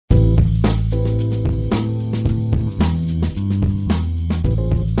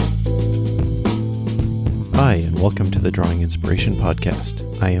welcome to the Drawing Inspiration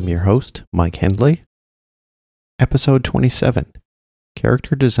Podcast. I am your host, Mike Hendley. Episode 27,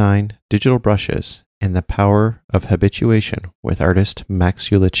 Character Design, Digital Brushes, and the Power of Habituation with artist Max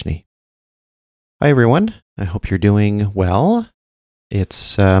Ulichney. Hi everyone, I hope you're doing well.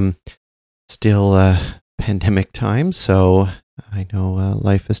 It's still pandemic time, so I know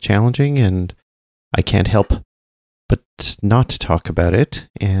life is challenging and I can't help but not talk about it.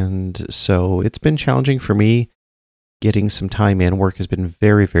 And so it's been challenging for me getting some time in. Work has been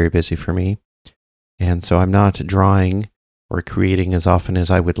very, very busy for me. And so I'm not drawing or creating as often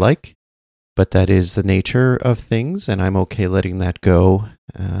as I would like, but that is the nature of things. And I'm okay letting that go,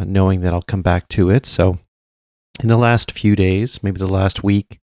 knowing that I'll come back to it. So in the last few days, maybe the last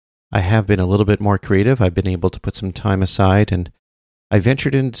week, I have been a little bit more creative. I've been able to put some time aside and I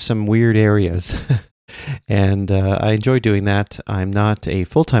ventured into some weird areas. And I enjoy doing that. I'm not a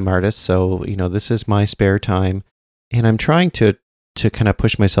full-time artist, so this is my spare time, and I'm trying to kind of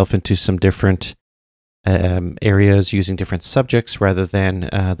push myself into some different areas using different subjects rather than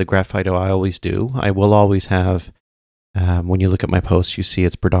the graphite I always do. I will always have, when you look at my posts, you see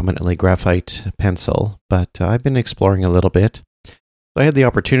it's predominantly graphite pencil, but I've been exploring a little bit. So I had the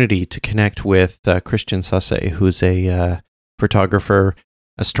opportunity to connect with Christian Sasse, who's a photographer,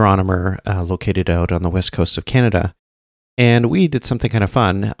 astronomer located out on the west coast of Canada. And we did something kind of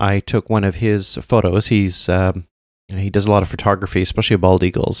fun. I took one of his photos. He does a lot of photography, especially of bald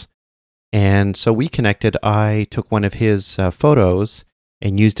eagles. And so we connected. I took one of his photos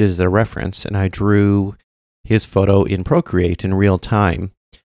and used it as a reference. And I drew his photo in Procreate in real time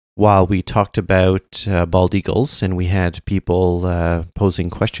while we talked about bald eagles. And we had people posing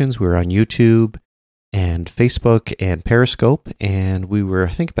questions. We were on YouTube and Facebook and Periscope, and we were,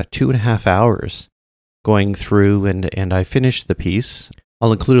 I think, about 2.5 hours going through, and I finished the piece.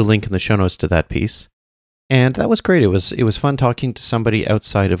 I'll include a link in the show notes to that piece. And that was great. It was fun talking to somebody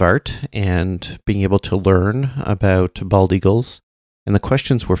outside of art and being able to learn about bald eagles. And the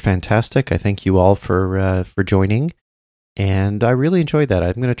questions were fantastic. I thank you all for joining. And I really enjoyed that.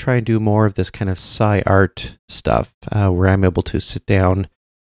 I'm going to try and do more of this kind of sci art stuff where I'm able to sit down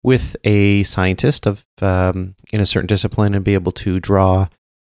with a scientist in a certain discipline and be able to draw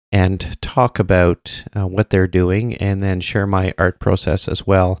and talk about what they're doing and then share my art process as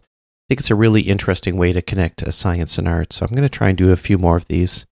well. I think it's a really interesting way to connect science and art, so I'm going to try and do a few more of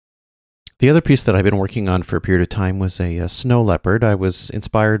these. The other piece that I've been working on for a period of time was a snow leopard. I was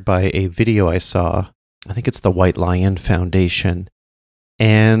inspired by a video I saw. I think it's the White Lion Foundation.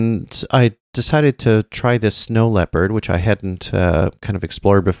 And I decided to try this snow leopard, which I hadn't kind of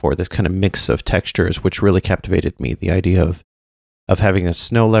explored before, this kind of mix of textures, which really captivated me. The idea of having a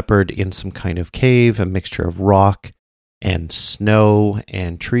snow leopard in some kind of cave, a mixture of rock and snow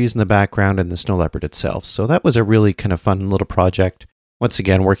and trees in the background, and the snow leopard itself. So that was a really kind of fun little project. Once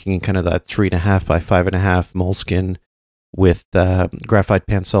again, working in kind of that 3.5 by 5.5 moleskin with graphite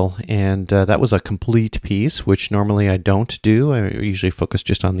pencil, and that was a complete piece, which normally I don't do. I usually focus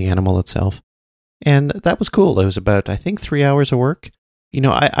just on the animal itself. And that was cool. It was about, I think, 3 hours of work.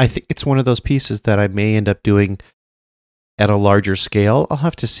 I think it's one of those pieces that I may end up doing at a larger scale. I'll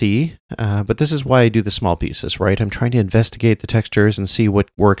have to see, but this is why I do the small pieces, right? I'm trying to investigate the textures and see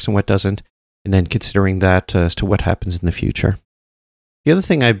what works and what doesn't, and then considering that as to what happens in the future. The other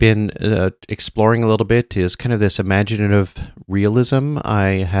thing I've been exploring a little bit is kind of this imaginative realism.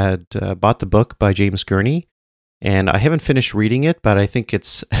 I had bought the book by James Gurney, and I haven't finished reading it, but I think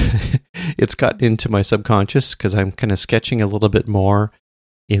it's it's gotten into my subconscious because I'm kind of sketching a little bit more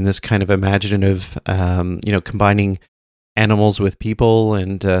in this kind of imaginative, combining animals with people.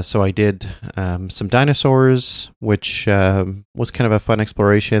 And so I did some dinosaurs, which was kind of a fun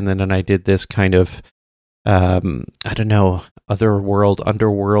exploration. And then I did this kind of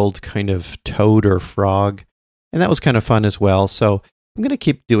underworld kind of toad or frog. And that was kind of fun as well. So I'm going to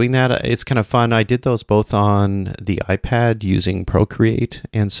keep doing that. It's kind of fun. I did those both on the iPad using Procreate.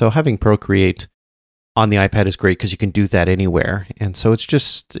 And so having Procreate on the iPad is great because you can do that anywhere. And so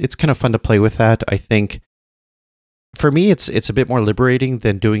it's kind of fun to play with that. I think for me, it's a bit more liberating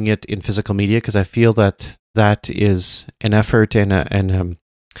than doing it in physical media because I feel that is an effort and an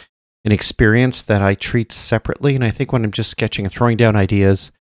experience that I treat separately. And I think when I'm just sketching and throwing down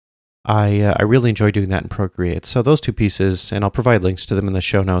ideas, I really enjoy doing that in Procreate. So those two pieces, and I'll provide links to them in the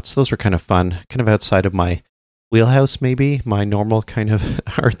show notes, those were kind of fun, kind of outside of my wheelhouse maybe, my normal kind of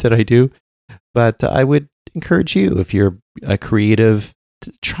art that I do. But I would encourage you, if you're a creative,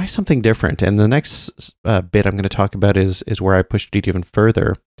 to try something different. And the next bit I'm going to talk about is where I pushed it even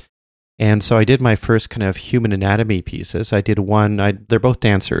further. And so I did my first kind of human anatomy pieces. I did one, they're both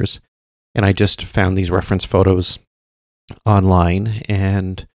dancers. And I just found these reference photos online,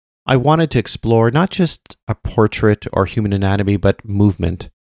 and I wanted to explore not just a portrait or human anatomy, but movement.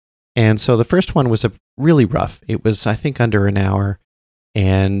 And so the first one was really rough. It was, I think, under an hour.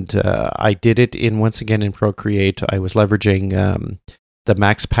 And I did it once again in Procreate. I was leveraging the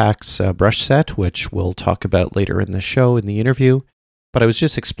Max brush set, which we'll talk about later in the show, in the interview. But I was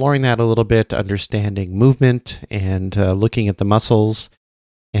just exploring that a little bit, understanding movement and looking at the muscles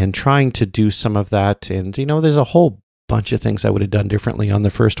and trying to do some of that. And, there's a whole bunch of things I would have done differently on the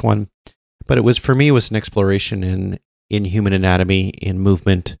first one. But for me, it was an exploration in human anatomy, in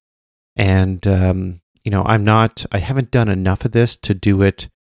movement. And, I haven't done enough of this to do it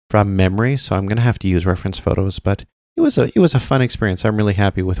from memory, so I'm going to have to use reference photos, but it was a fun experience. I'm really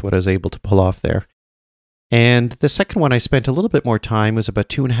happy with what I was able to pull off there. And the second one, I spent a little bit more time, it was about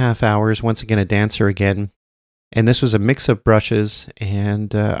 2.5 hours, once again, a dancer again. And this was a mix of brushes,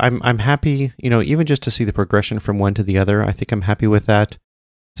 and I'm happy, even just to see the progression from one to the other. I think I'm happy with that.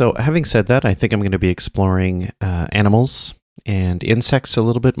 So having said that, I think I'm going to be exploring animals and insects a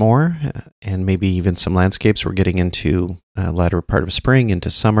little bit more, and maybe even some landscapes. We're getting into latter part of spring, into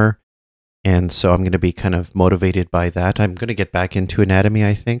summer. And so I'm going to be kind of motivated by that. I'm going to get back into anatomy,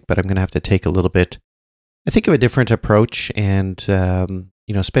 I think, but I'm going to have to take a little bit, I think, of a different approach and,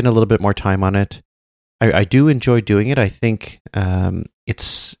 spend a little bit more time on it. I do enjoy doing it. I think I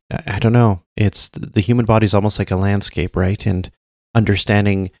don't know, the human body is almost like a landscape, right? And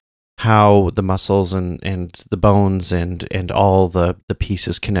understanding how the muscles and the bones and all the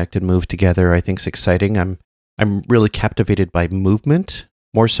pieces connect and move together, I think is exciting. I'm really captivated by movement,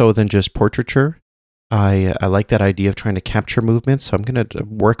 more so than just portraiture. I like that idea of trying to capture movement, so I'm going to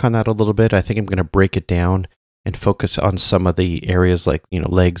work on that a little bit. I think I'm going to break it down and focus on some of the areas like,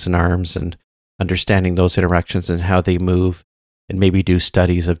 legs and arms, and understanding those interactions and how they move, and maybe do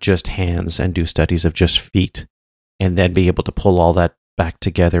studies of just hands and do studies of just feet, and then be able to pull all that back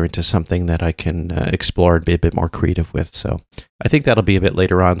together into something that I can explore and be a bit more creative with. So I think that'll be a bit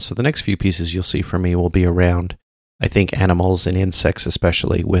later on. So the next few pieces you'll see from me will be around, I think, animals and insects,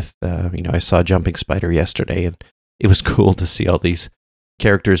 especially with, I saw a jumping spider yesterday, and it was cool to see all these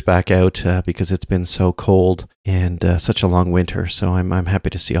characters back out because it's been so cold and such a long winter. So I'm happy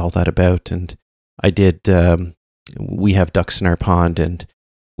to see all that about. And I did, we have ducks in our pond, and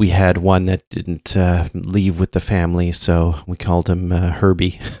we had one that didn't leave with the family, so we called him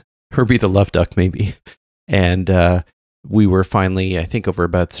Herbie. Herbie the love duck, maybe. And we were finally, I think over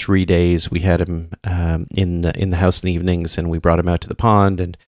about 3 days, we had him in the house in the evenings, and we brought him out to the pond.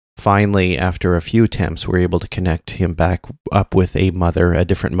 And finally, after a few attempts, we were able to connect him back up with a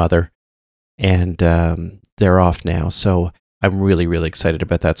different mother. And they're off now. So I'm really, really excited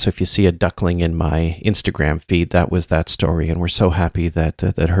about that. So if you see a duckling in my Instagram feed, that was that story. And we're so happy that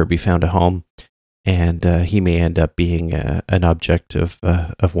Herbie found a home. And he may end up being an object of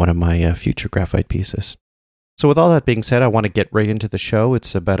one of my future graphite pieces. So with all that being said, I want to get right into the show.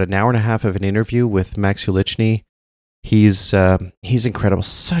 It's about an hour and a half of an interview with Max Ulichney. He's incredible,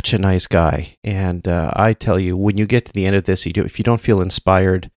 such a nice guy. And I tell you, when you get to the end of this, if you don't feel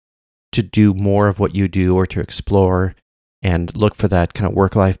inspired to do more of what you do or to explore and look for that kind of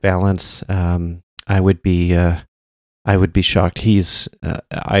work-life balance, I would be shocked.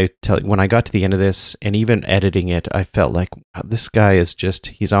 I tell you, when I got to the end of this and even editing it, I felt like, wow, this guy is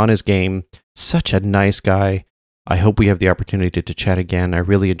he's on his game. Such a nice guy. I hope we have the opportunity to chat again. I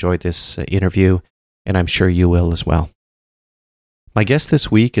really enjoyed this interview, and I'm sure you will as well. My guest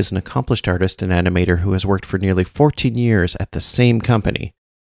this week is an accomplished artist and animator who has worked for nearly 14 years at the same company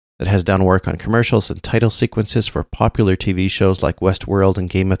that has done work on commercials and title sequences for popular TV shows like Westworld and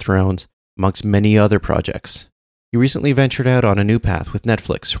Game of Thrones, amongst many other projects. He recently ventured out on a new path with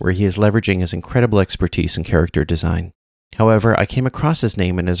Netflix, where he is leveraging his incredible expertise in character design. However, I came across his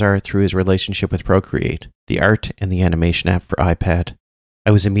name and his art through his relationship with Procreate, the art and the animation app for iPad.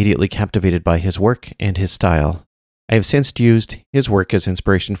 I was immediately captivated by his work and his style. I have since used his work as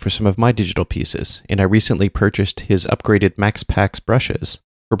inspiration for some of my digital pieces, and I recently purchased his upgraded Max brushes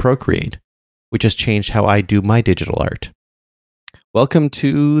for Procreate, which has changed how I do my digital art. Welcome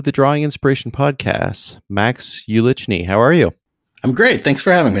to the Drawing Inspiration Podcast, Max Ulichney. How are you? I'm great. Thanks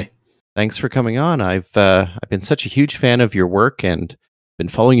for having me. Thanks for coming on. I've been such a huge fan of your work and been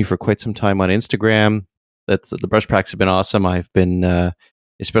following you for quite some time on Instagram. The brush packs have been awesome. I've been,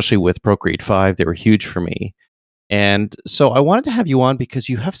 especially with Procreate 5, they were huge for me. And so I wanted to have you on because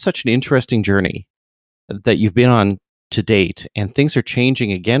you have such an interesting journey that you've been on to date, and things are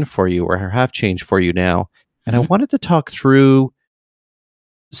changing again for you, or have changed for you now. And I wanted to talk through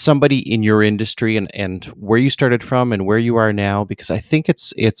somebody in your industry and where you started from and where you are now, because I think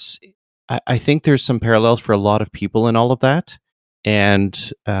it's I think there's some parallels for a lot of people in all of that.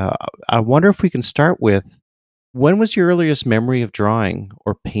 And I wonder if we can start with, when was your earliest memory of drawing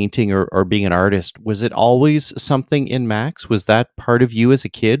or painting or being an artist? Was it always something in Max? Was that part of you as a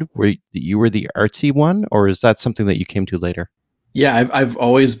kid where you were the artsy one, or is that something that you came to later? Yeah, I've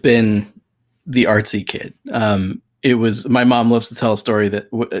always been the artsy kid. It was, my mom loves to tell a story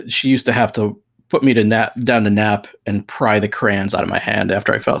that she used to have to put me down to nap and pry the crayons out of my hand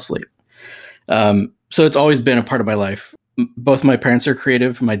after I fell asleep. So it's always been a part of my life. Both my parents are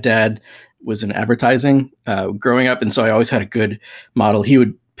creative. My dad was in advertising growing up, and so I always had a good model. He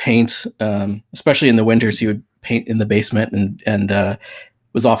would paint, especially in the winters. He would paint in the basement, and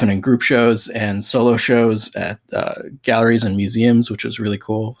was often in group shows and solo shows at galleries and museums, which was really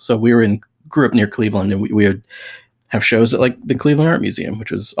cool. So grew up near Cleveland, and we would have shows at like the Cleveland Art Museum,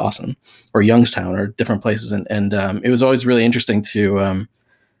 which was awesome, or Youngstown, or different places. And it was always really interesting to,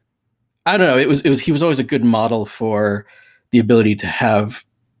 I don't know, he was always a good model for the ability to have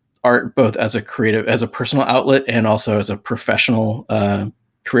art both as a personal outlet and also as a professional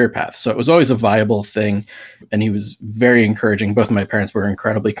career path. So it was always a viable thing, and he was very encouraging. Both of my parents were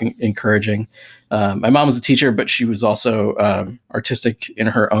incredibly encouraging. My mom was a teacher, but she was also artistic in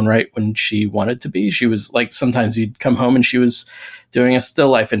her own right when she wanted to be. She was like, sometimes you'd come home and she was doing a still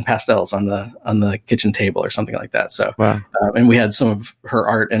life in pastels on the kitchen table or something like that. So, wow. And we had some of her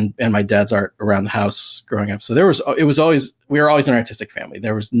art and my dad's art around the house growing up. So we were always an artistic family.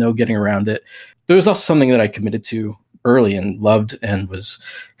 There was no getting around it. But it was also something that I committed to early and loved, and was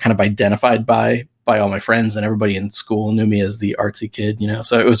kind of identified by all my friends, and everybody in school knew me as the artsy kid,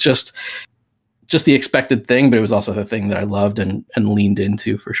 So it was just the expected thing, but it was also the thing that I loved and leaned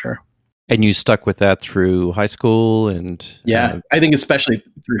into for sure. And you stuck with that through high school? And yeah, I think especially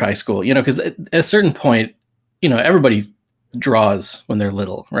through high school, because at a certain point, everybody draws when they're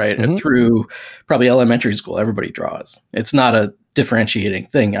little, right? Mm-hmm. And through probably elementary school, everybody draws. It's not a differentiating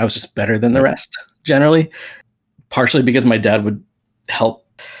thing. I was just better than the rest generally, partially because my dad would help,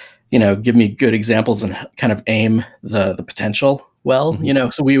 give me good examples and kind of aim the potential well, mm-hmm.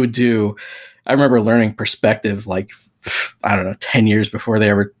 So we would I remember learning perspective, like, I don't know, 10 years before they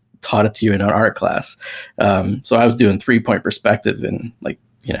ever taught it to you in an art class. So I was doing 3-point perspective in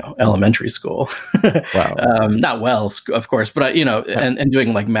elementary school. Wow. Not well, of course, but and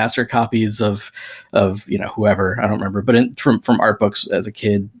doing like master copies of whoever, I don't remember, but from art books as a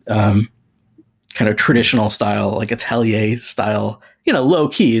kid, kind of traditional style, like atelier style, low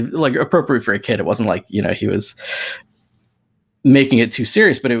key, like appropriate for a kid. It wasn't like, he was making it too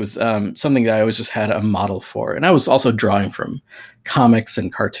serious, but it was something that I always just had a model for. And I was also drawing from comics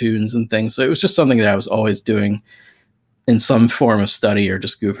and cartoons and things. So it was just something that I was always doing in some form of study or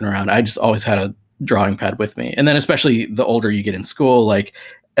just goofing around. I just always had a drawing pad with me. And then especially the older you get in school, like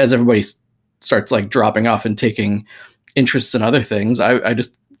as everybody starts like dropping off and taking interests in other things, I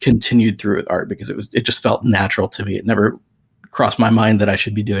just continued through with art because it just felt natural to me. It never crossed my mind that I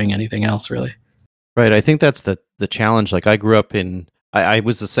should be doing anything else, really. Right. I think that's the challenge. Like I grew up I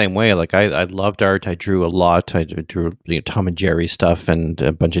was the same way. Like I loved art. I drew a lot. I drew Tom and Jerry stuff and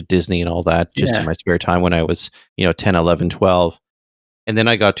a bunch of Disney and all that just in my spare time when I was, 10, 11, 12. And then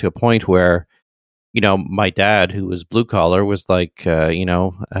I got to a point where, my dad, who was blue collar, was like,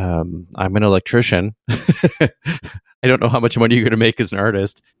 I'm an electrician. I don't know how much money you're going to make as an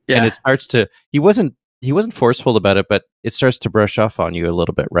artist. Yeah. And it starts to, he wasn't forceful about it, but it starts to brush off on you a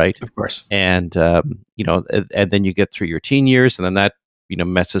little bit, right? Of course. And, and then you get through your teen years, and then that,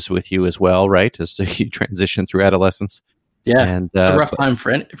 messes with you as well, right? As you transition through adolescence. Yeah. And it's a rough time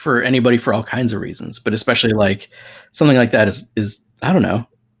for anybody for all kinds of reasons, but especially like something like that is I don't know,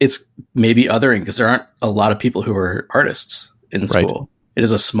 it's maybe othering because there aren't a lot of people who are artists in school. Right. It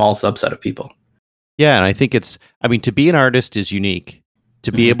is a small subset of people. Yeah. And I think to be an artist is unique.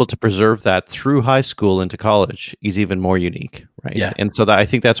 To be able to preserve that through high school into college is even more unique, right? Yeah. And so I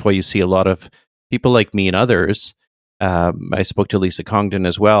think that's why you see a lot of people like me and others. I spoke to Lisa Congdon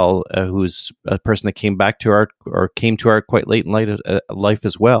as well, who's a person that came back to art or came to art quite late in life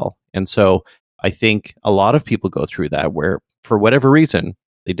as well. And so I think a lot of people go through that where, for whatever reason,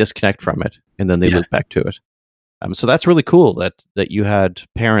 they disconnect from it and then they look back to it. So that's really cool that you had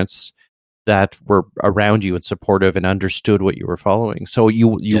parents that were around you and supportive and understood what you were following. So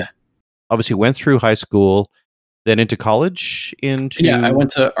you obviously went through high school, then into college. I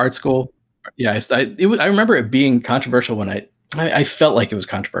went to art school. Yeah, I remember it being controversial when I felt like it was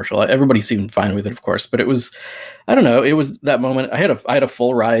controversial. Everybody seemed fine with it, of course, but it was, I don't know, it was that moment. I had a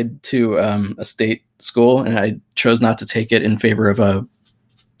full ride to a state school, and I chose not to take it in favor of a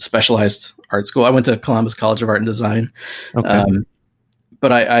specialized art school. I went to Columbus College of Art and Design,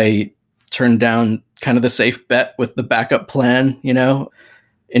 but I turned down kind of the safe bet with the backup plan,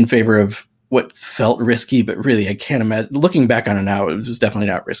 in favor of what felt risky, but really I can't imagine. Looking back on it now, it was definitely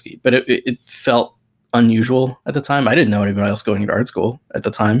not risky, but it felt unusual at the time. I didn't know anybody else going to art school at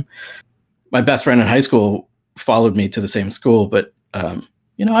the time. My best friend in high school followed me to the same school, but I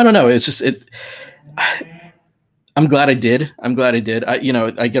don't know. It's just I'm glad I did.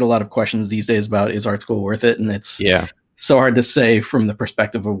 I get a lot of questions these days about, is art school worth it? And it's so hard to say from the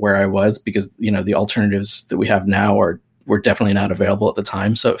perspective of where I was, because, the alternatives that we have now were definitely not available at the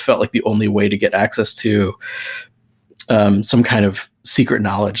time. So it felt like the only way to get access to some kind of secret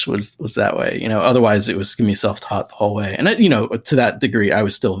knowledge was that way. Otherwise it was going to be self-taught the whole way. And, to that degree, I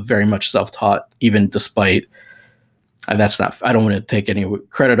was still very much self-taught, even despite I don't want to take any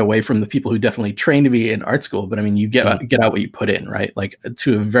credit away from the people who definitely trained me in art school, but I mean, you get out what you put in, right? Like,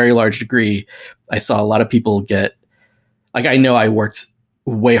 to a very large degree, I saw a lot of people I know I worked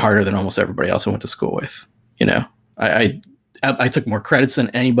way harder than almost everybody else I went to school with. I took more credits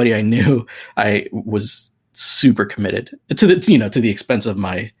than anybody I knew. I was super committed to the expense of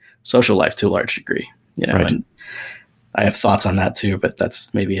my social life to a large degree, right. And I have thoughts on that too, but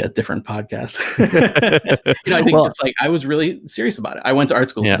that's maybe a different podcast. I think just like I was really serious about it. I went to art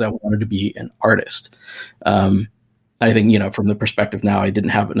school because I wanted to be an artist. I think, from the perspective now, I didn't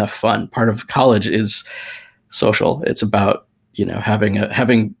have enough fun. Part of college is social. It's about,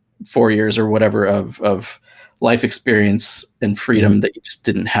 having 4 years or whatever of life experience and freedom that you just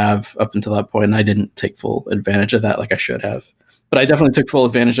didn't have up until that point. And I didn't take full advantage of that like I should have. But I definitely took full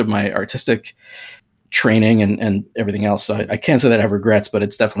advantage of my artistic training and everything else. So I can't say that I have regrets, but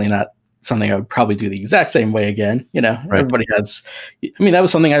it's definitely not something I would probably do the exact same way again. Right. Everybody has, that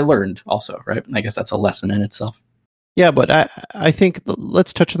was something I learned also, right? I guess that's a lesson in itself. Yeah, but I think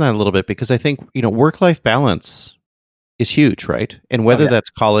let's touch on that a little bit, because I think, work-life balance is huge, right? And whether that's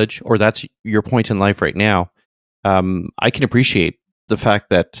college or that's your point in life right now, I can appreciate the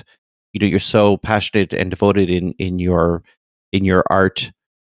fact that, you're so passionate and devoted in your art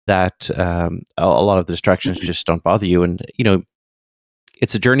that a lot of the distractions just don't bother you. And,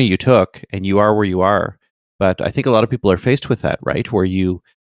 it's a journey you took and you are where you are. But I think a lot of people are faced with that, right? Where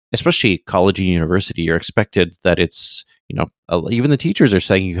especially college and university, you're expected that it's, even the teachers are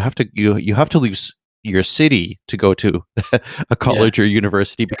saying you have to leave your city to go to a college or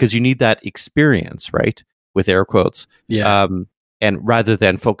university because you need that experience, right? With air quotes. Yeah. And rather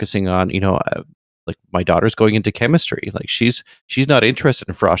than focusing on, like my daughter's going into chemistry, like she's not interested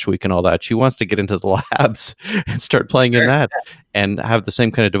in Frosh Week and all that. She wants to get into the labs and start playing in that and have the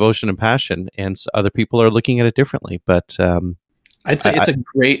same kind of devotion and passion. And other people are looking at it differently. But I'd say it's a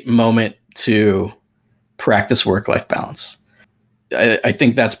great moment to practice work-life balance. I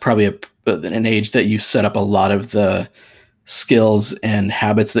think that's probably an age that you set up a lot of the skills and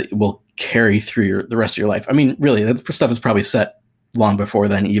habits that will carry through the rest of your life. I mean, really, that stuff is probably set long before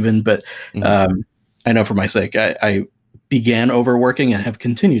then even, but I know for my sake, I began overworking and have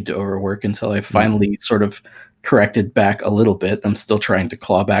continued to overwork until I finally sort of corrected back a little bit. I'm still trying to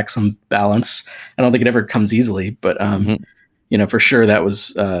claw back some balance. I don't think it ever comes easily, but for sure that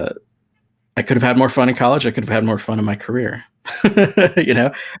was, I could have had more fun in college. I could have had more fun in my career. I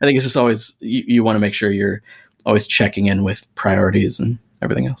think it's just always, you want to make sure you're always checking in with priorities and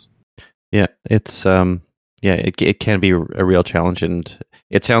everything else. Yeah, it's, it can be a real challenge. And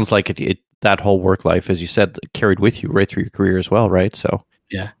it sounds like that whole work life, as you said, carried with you right through your career as well, right? So,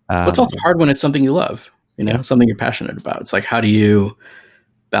 it's also hard when it's something you love, something you're passionate about. It's like, how do you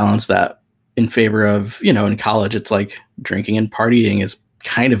balance that in favor of, in college, it's like drinking and partying is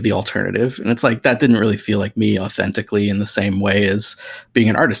kind of the alternative. And it's like, that didn't really feel like me authentically in the same way as being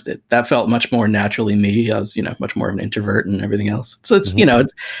an artist did. That felt much more naturally me. I was, much more of an introvert and everything else. So it's,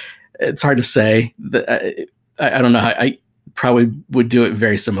 it's hard to say that I don't know. I probably would do it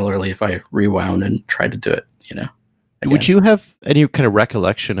very similarly if I rewound and tried to do it, again. Would you have any kind of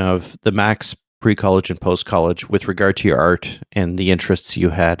recollection of the Max pre-college and post-college with regard to your art and the interests you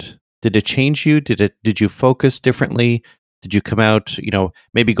had? Did it change you? Did you focus differently? Did you come out,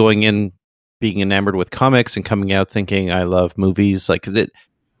 maybe going in, being enamored with comics and coming out thinking, I love movies? Like, did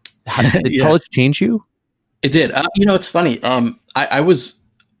college change you? It did. It's funny. I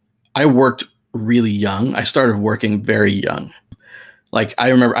worked really young. I started working very young. Like, I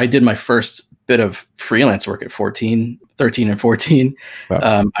remember I did my first bit of freelance work at 13 and 14.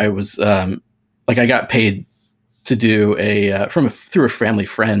 Wow. I was, I got paid to do through a family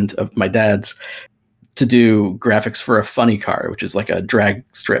friend of my dad's, to do graphics for a funny car, which is like a drag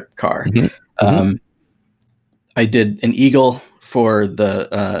strip car. I did an eagle for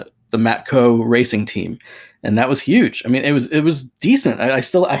the Matco racing team. and that was huge. I mean, it was decent. I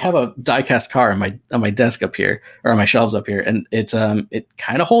have a diecast car on my desk up here, or on my shelves up here, and it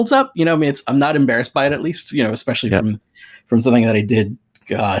kind of holds up. I mean, I'm not embarrassed by it, at least, especially from something that I did,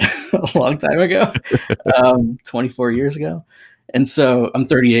 God, a long time ago, 24 years ago. And so I'm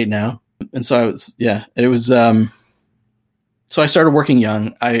 38 now, and so it was. So I started working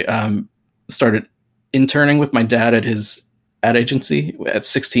young. I started interning with my dad at his ad agency at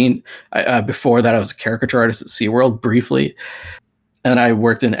 16. Before that, I was a caricature artist at SeaWorld briefly. And I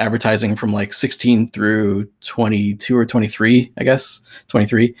worked in advertising from like 16 through 22 or 23, I guess,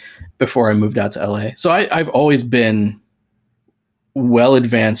 23, before I moved out to LA. So I've always been well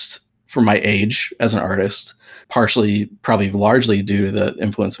advanced for my age as an artist, partially, probably largely due to the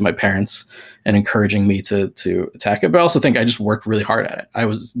influence of my parents and encouraging me to attack it. But I also think I just worked really hard at it. I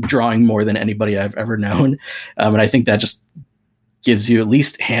was drawing more than anybody I've ever known. And I think that just gives you at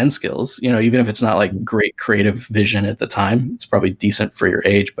least hand skills, even if it's not like great creative vision at the time. It's probably decent for your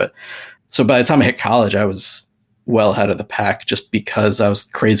age. But so by the time I hit college, I was well ahead of the pack just because I was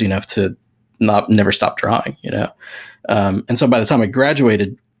crazy enough to never stop drawing, and so by the time I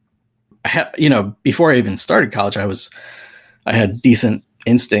graduated, I had, before I even started college, I had decent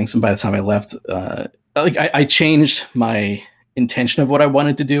instincts. And by the time I left, I changed my intention of what I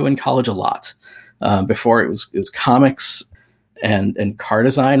wanted to do in college a lot. Before it was comics and car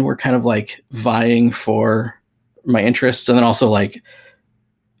design were kind of like vying for my interests. And then also like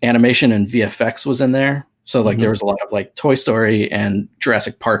animation and VFX was in there. So like there was a lot of like Toy Story and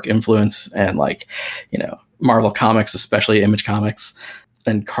Jurassic Park influence, and like, Marvel comics, especially Image Comics,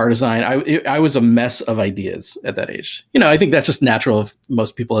 and car design. I was a mess of ideas at that age. I think that's just natural. Of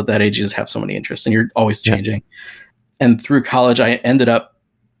most people at that age, you just have so many interests and you're always changing. Yeah. And through college, I ended up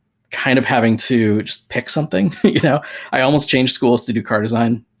kind of having to just pick something. I almost changed schools to do car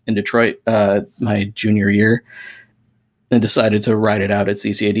design in Detroit my junior year, and decided to ride it out at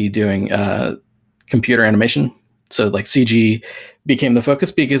CCAD doing computer animation. So like CG became the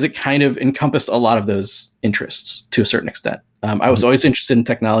focus because it kind of encompassed a lot of those interests to a certain extent. I was always interested in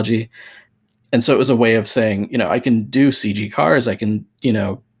technology. And so it was a way of saying, I can do CG cars. I can,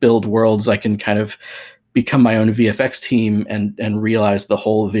 build worlds. I can kind of become my own VFX team and realize the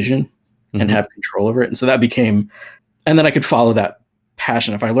whole vision and have control over it. And so that became, and then I could follow that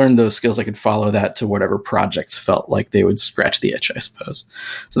passion. If I learned those skills, I could follow that to whatever projects felt like they would scratch the itch, I suppose.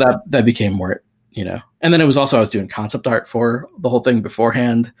 So that became more, and then it was also, I was doing concept art for the whole thing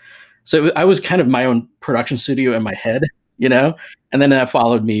beforehand. So I was kind of my own production studio in my head, and then that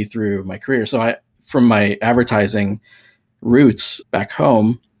followed me through my career. So from my advertising roots back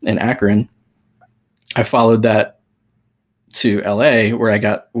home in Akron, I followed that to LA, where I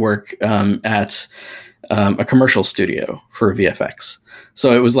got work at a commercial studio for VFX.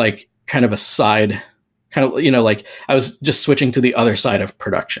 So it was like kind of a side, like I was just switching to the other side of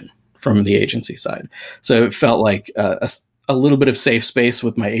production from the agency side. So it felt like a little bit of safe space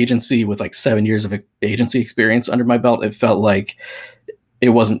with my agency, with like 7 years of agency experience under my belt. It felt like it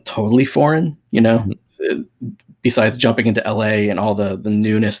wasn't totally foreign, besides jumping into LA and all the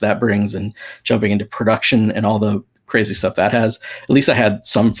newness that brings, and jumping into production and all the crazy stuff that has. At least I had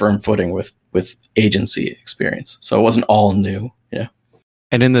some firm footing with agency experience. So it wasn't all new. Yeah.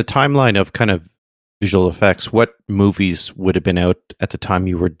 And in the timeline of kind of visual effects, what movies would have been out at the time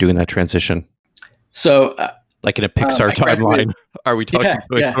you were doing that transition? So, like in a Pixar timeline, are we talking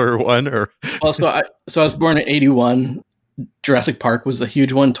Toy Story 1 or? Well, so I was born in 81. Jurassic Park was a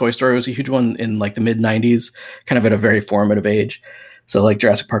huge one. Toy Story was a huge one in like the mid 90s, kind of at a very formative age. So like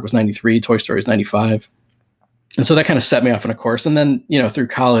Jurassic Park was 93, Toy Story was 95. And so that kind of set me off on a course. And then, through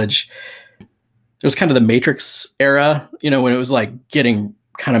college, there was kind of the Matrix era, when it was like getting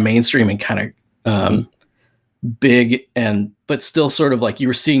kind of mainstream and kind of big, but still sort of like you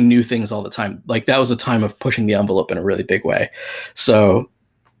were seeing new things all the time. Like that was a time of pushing the envelope in a really big way. So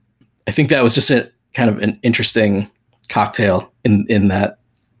I think that was just kind of an interesting cocktail in that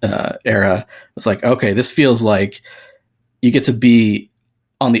era. It's like, okay, this feels like you get to be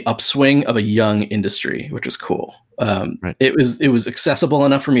on the upswing of a young industry, which was cool. Right. It was accessible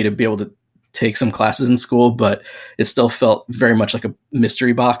enough for me to be able to take some classes in school, but it still felt very much like a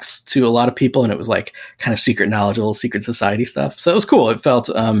mystery box to a lot of people. And it was like kind of secret knowledge, a little secret society stuff. So it was cool. It felt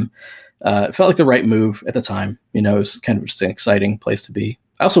like the right move at the time. It was kind of just an exciting place to be.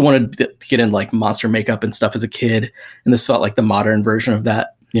 I also wanted to get in like monster makeup and stuff as a kid. And this felt like the modern version of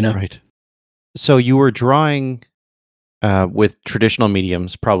that, Right. So you were drawing with traditional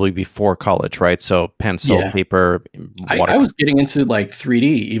mediums probably before college, right? So pencil, paper, I was getting into like 3D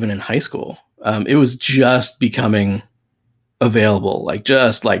even in high school. It was just becoming available, like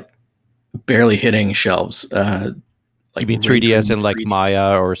just like barely hitting shelves. You mean 3D as in like 3D.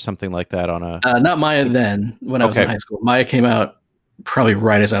 Maya or something like that on a... Not Maya then, when I was in high school. Maya came out probably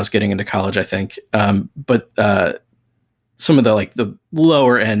right as I was getting into college, I think. But some of the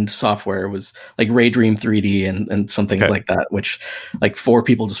lower end software was like Raydream 3D and some things like that, which like 4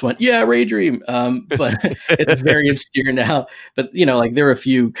 people just went, yeah, Raydream. But it's very obscure now. But there were a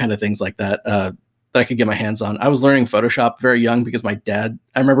few kind of things like that that I could get my hands on. I was learning Photoshop very young because my dad,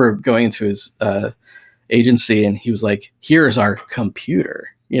 I remember going into his agency and he was like, here's our computer.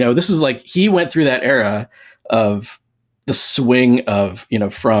 This is like, he went through that era of the swing of,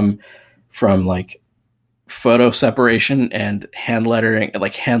 from like photo separation and hand lettering,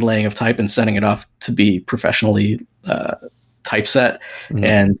 like hand laying of type and sending it off to be professionally typeset,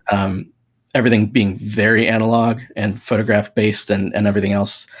 and everything being very analog and photograph based and everything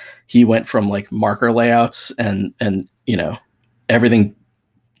else. He went from like marker layouts and everything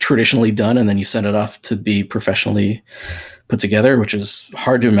traditionally done, and then you send it off to be professionally put together, which is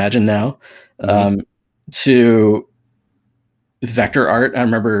hard to imagine now, to vector art. I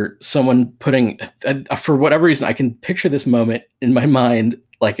remember someone putting, for whatever reason, I can picture this moment in my mind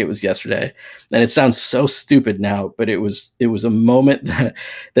like it was yesterday, and it sounds so stupid now, but it was a moment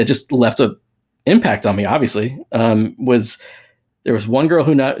that just left a impact on me. Obviously, there was one girl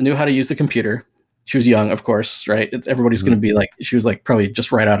who knew how to use the computer. She was young, of course, right? Everybody's going to be like, she was like probably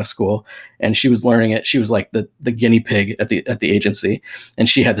just right out of school, and she was learning it. She was like the guinea pig at the agency, and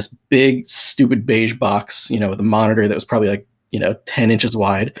she had this big, stupid beige box, with a monitor that was probably like 10 inches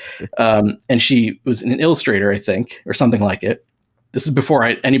wide, and she was an illustrator, I think, or something like it. This is before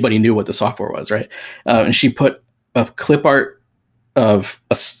anybody knew what the software was, right? And she put a clip art of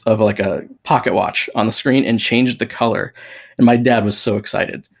like a pocket watch on the screen and changed the color, and my dad was so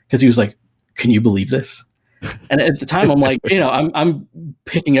excited because he was like, can you believe this? And at the time I'm like, I'm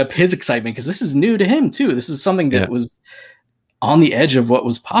picking up his excitement because this is new to him too. This is something that was on the edge of what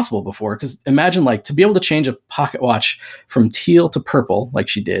was possible before. Because imagine like to be able to change a pocket watch from teal to purple like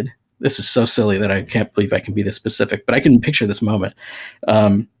she did. This is so silly that I can't believe I can be this specific, but I can picture this moment.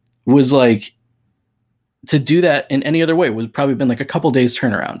 Was like, to do that in any other way would probably been like a couple days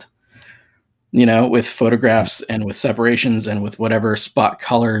turnaround. With photographs and with separations and with whatever spot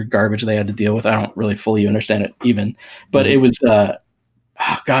color garbage they had to deal with. I don't really fully understand it even, but it was,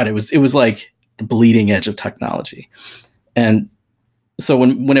 it was like the bleeding edge of technology. And so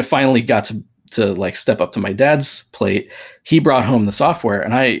when it finally got to like step up to my dad's plate, he brought home the software,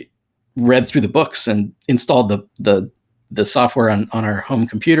 and I read through the books and installed the software on our home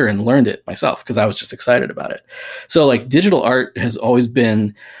computer and learned it myself because I was just excited about it. So like digital art has always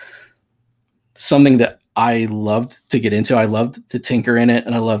been something that I loved to get into. I loved to tinker in it,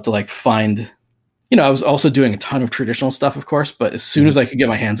 and I loved to like find, I was also doing a ton of traditional stuff, of course, but as soon as I could get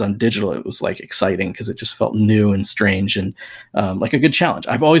my hands on digital, it was like exciting because it just felt new and strange and like a good challenge.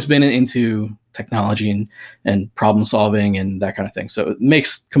 I've always been into technology and problem solving and that kind of thing. So it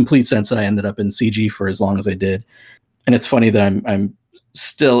makes complete sense that I ended up in CG for as long as I did. And it's funny that I'm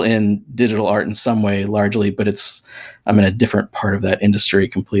still in digital art in some way, largely, but I'm in a different part of that industry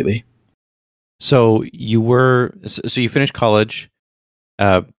completely. So you finished college,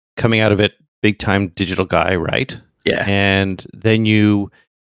 coming out of it, big time digital guy, right? Yeah. And then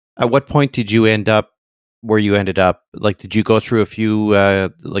at what point did you end up where you ended up? Like, did you go through a few,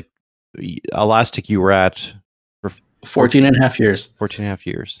 like Elastic you were at for 14 and a half years. 14 and a half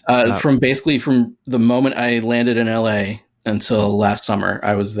years. From the moment I landed in LA until last summer,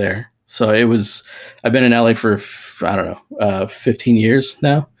 I was there. So I've been in LA for, 15 years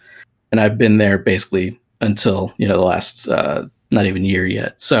now. And I've been there basically until, the last, not even year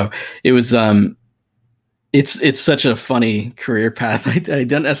yet. So it was, it's such a funny career path. I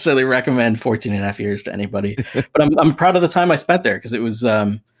don't necessarily recommend 14 and a half years to anybody, but I'm proud of the time I spent there. Cause it was,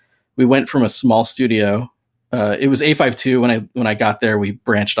 we went from a small studio. It was A52 when I got there. We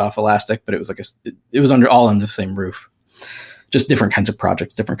branched off Elastic, but it was like it was all under the same roof, just different kinds of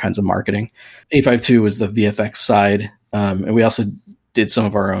projects, different kinds of marketing. A52 was the VFX side, and we also did some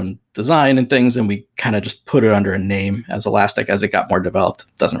of our own design and things, and we kind of just put it under a name as Elastic as it got more developed.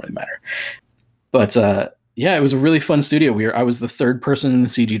 Doesn't really matter, but it was a really fun studio. I was the third person in the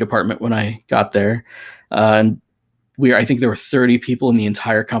CG department when I got there, and I think there were 30 people in the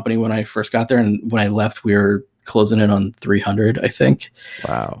entire company when I first got there. And when I left, we were closing in on 300, I think.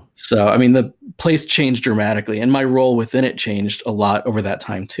 Wow. So, I mean, the place changed dramatically, and my role within it changed a lot over that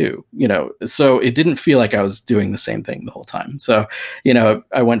time too, so it didn't feel like I was doing the same thing the whole time. So,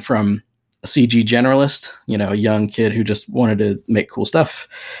 I went from a CG generalist, a young kid who just wanted to make cool stuff.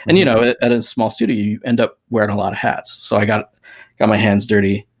 And, at a small studio, you end up wearing a lot of hats. So I got my hands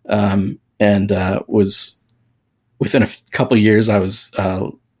dirty. and was within a couple of years I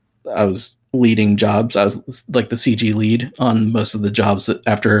was leading jobs. I was like the CG lead on most of the jobs that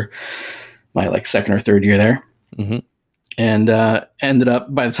after my like second or third year there. Mm-hmm. And ended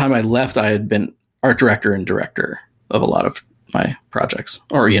up, by the time I left, I had been art director and director of a lot of my projects,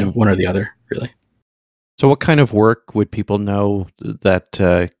 or, one or the other, really. So what kind of work would people know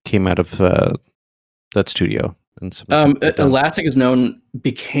that came out of that studio? Elastic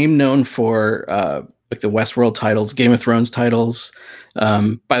became known for like the Westworld titles, Game of Thrones titles.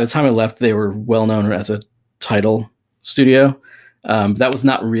 By the time I left, they were well known as a title studio. That was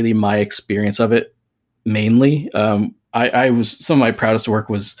not really my experience of it mainly. I was, some of my proudest work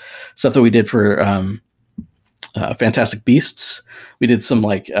was stuff that we did for Fantastic Beasts. We did some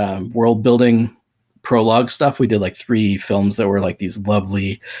like world building prologue stuff. We did like 3 films that were like these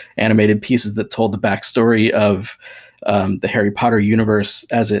lovely animated pieces that told the backstory of the Harry Potter universe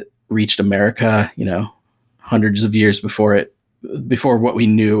as it reached America, hundreds of years before what we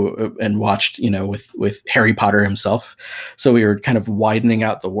knew and watched, with Harry Potter himself. So we were kind of widening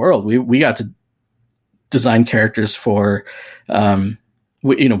out the world. We got to design characters for,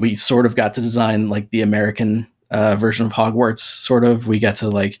 we sort of got to design like the American version of Hogwarts, sort of. We got to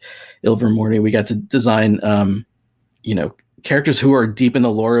like Ilvermorny. We got to design, characters who are deep in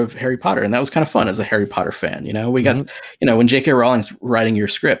the lore of Harry Potter. And that was kind of fun as a Harry Potter fan. We got, when J.K. Rowling's writing your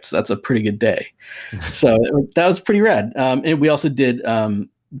scripts, that's a pretty good day. So that was pretty rad. And we also did Ben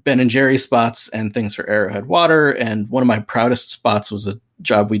and Jerry spots and things for Arrowhead Water. And one of my proudest spots was a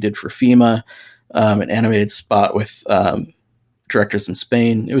job we did for FEMA, an animated spot with directors in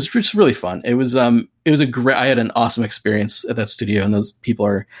Spain. It was just really fun. It was I had an awesome experience at that studio, and those people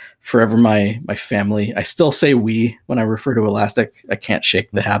are forever my family. I still say we when I refer to Elastic. I can't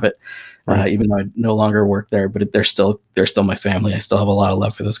shake the habit, even though I no longer work there. But they're still my family. I still have a lot of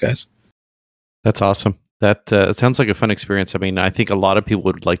love for those guys. That's awesome. That sounds like a fun experience. I mean, I think a lot of people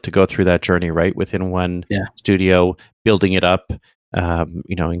would like to go through that journey, right? Within one studio, building it up,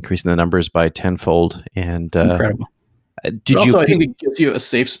 increasing the numbers by tenfold, and it's incredible. I think it gives you a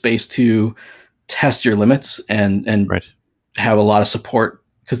safe space to test your limits and have a lot of support,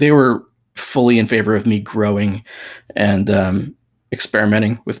 because they were fully in favor of me growing and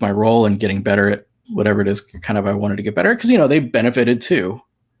experimenting with my role and getting better at whatever it is kind of I wanted to get better, because they benefited too.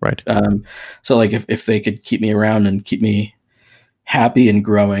 Right. So like if they could keep me around and keep me happy and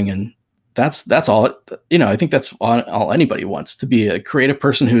growing, and that's all I think that's all anybody wants, to be a creative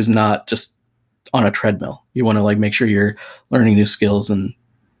person who's not just on a treadmill. You want to like make sure you're learning new skills, and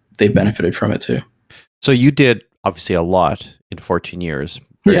they benefited from it too. So you did obviously a lot in 14 years,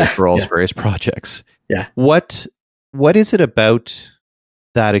 various roles, various projects. Yeah. What is it about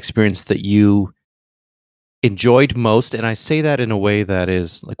that experience that you enjoyed most? And I say that in a way that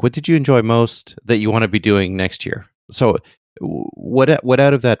is like, what did you enjoy most that you want to be doing next year? So what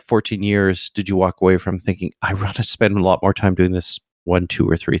out of that 14 years did you walk away from thinking, I want to spend a lot more time doing this 1, 2,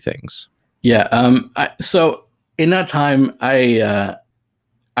 or 3 things? Yeah. So in that time, the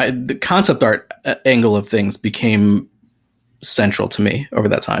concept art angle of things became central to me over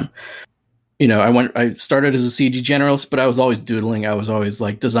that time. I started as a CG generalist, but I was always doodling. I was always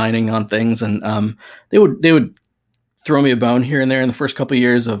like designing on things, and they would throw me a bone here and there in the first couple of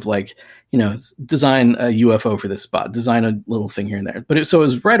years of like, design a UFO for this spot, design a little thing here and there. But it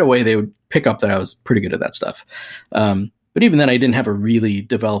was right away they would pick up that I was pretty good at that stuff. But even then, I didn't have a really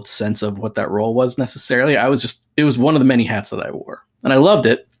developed sense of what that role was necessarily. It was one of the many hats that I wore, and I loved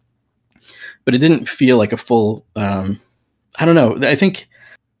it, but it didn't feel like a full, I don't know. I think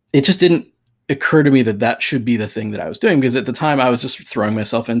it just didn't occur to me that should be the thing that I was doing, because at the time I was just throwing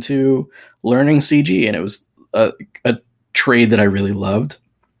myself into learning CG, and it was a trade that I really loved.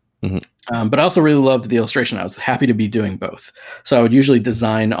 Mm-hmm. But I also really loved the illustration. I was happy to be doing both. So I would usually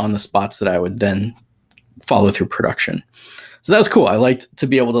design on the spots that I would then follow through production. So that was cool. I liked to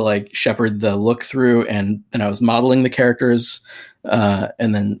be able to like shepherd the look through, and then I was modeling the characters,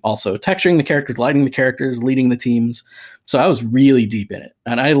 and then also texturing the characters, lighting the characters, leading the teams. So I was really deep in it,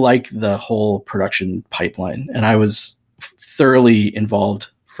 and I liked the whole production pipeline, and I was thoroughly involved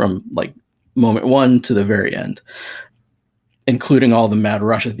from like moment one to the very end, including all the mad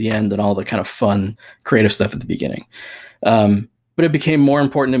rush at the end and all the kind of fun creative stuff at the beginning. But it became more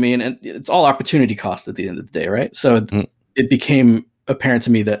important to me, and it's all opportunity cost at the end of the day, right? So it became apparent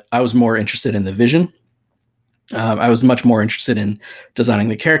to me that I was more interested in the vision. I was much more interested in designing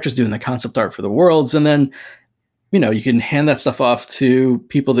the characters, doing the concept art for the worlds, and then, you can hand that stuff off to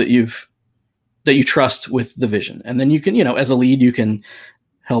people that you trust with the vision. And then you can, as a lead, you can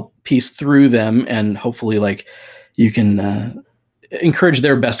help piece through them, and hopefully like you can encourage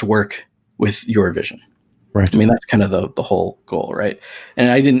their best work with your vision. Right. I mean, that's kind of the whole goal, right?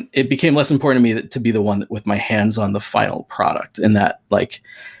 And it became less important to me to be the one with my hands on the final product, and that like,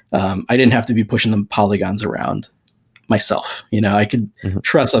 I didn't have to be pushing the polygons around myself. I could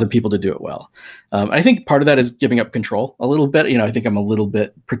trust other people to do it well. I think part of that is giving up control a little bit. I think I'm a little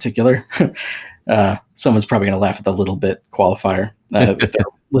bit particular. Someone's probably going to laugh at the little bit qualifier if they're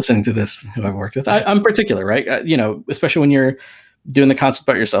listening to this, who I've worked with. I'm particular, right? Especially when you're doing the concept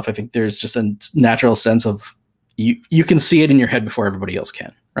about yourself, I think there's just a natural sense of you can see it in your head before everybody else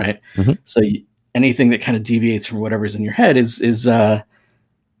can, right? So anything that kind of deviates from whatever's in your head is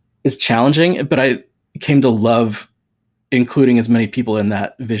challenging. But I came to love including as many people in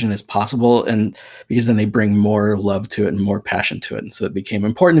that vision as possible, and because then they bring more love to it and more passion to it, and so it became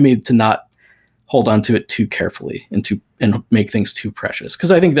important to me to not hold on to it too carefully and make things too precious. Because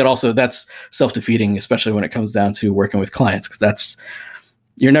I think that also that's self-defeating, especially when it comes down to working with clients, because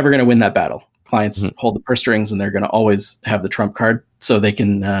you're never going to win that battle. Clients hold the purse strings, and they're going to always have the trump card, so they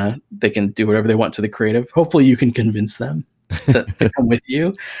can do whatever they want to the creative. Hopefully you can convince them to come with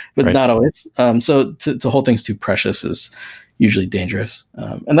you, but not always. So to hold things too precious is usually dangerous.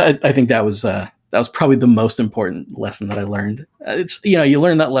 And I think that was probably the most important lesson that I learned. It's, you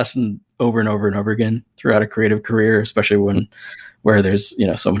learn that lesson over and over and over again throughout a creative career, especially where there's,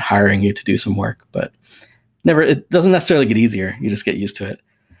 someone hiring you to do some work, but it doesn't necessarily get easier. You just get used to it.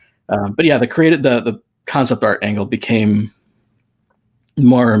 But yeah, the concept art angle became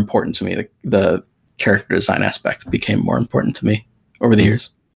more important to me. The character design aspect became more important to me over the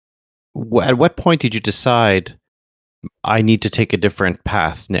years. At what point did you decide I need to take a different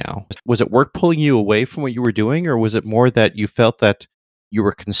path now? Was it work pulling you away from what you were doing, or was it more that you felt that you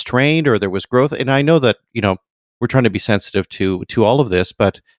were constrained or there was growth? And I know that, we're trying to be sensitive to all of this,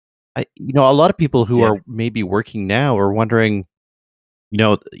 but a lot of people who are maybe working now are wondering,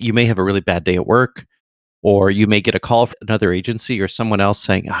 you may have a really bad day at work, or you may get a call from another agency or someone else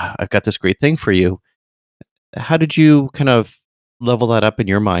saying, I've got this great thing for you. How did you kind of level that up in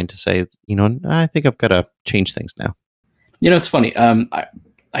your mind to say, I think I've got to change things now? It's funny.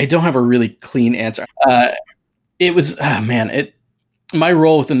 I don't have a really clean answer. It was, my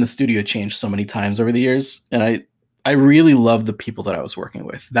role within the studio changed so many times over the years. And I really loved the people that I was working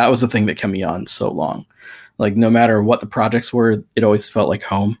with. That was the thing that kept me on so long. Like, no matter what the projects were, it always felt like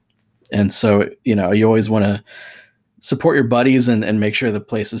home. And so, you always want to support your buddies and make sure the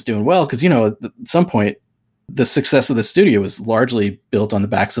place is doing well. Because, at some point, the success of the studio was largely built on the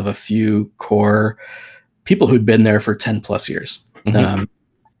backs of a few core people who'd been there for 10 plus years.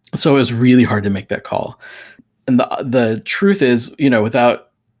 So it was really hard to make that call. And the truth is,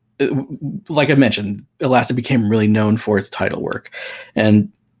 like I mentioned, Elastic became really known for its title work.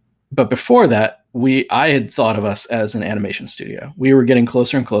 But before that, I had thought of us as an animation studio. We were getting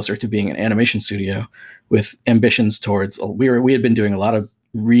closer and closer to being an animation studio with ambitions towards, we had been doing a lot of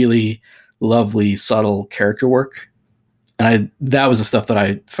really lovely, subtle character work. And that was the stuff that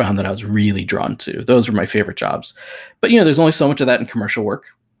I found that I was really drawn to. Those were my favorite jobs. But, there's only so much of that in commercial work.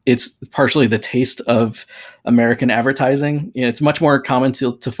 It's partially the taste of American advertising. It's much more common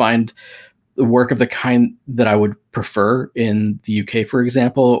to find the work of the kind that I would prefer in the UK, for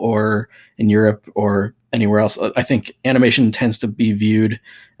example, or in Europe or anywhere else. I think animation tends to be viewed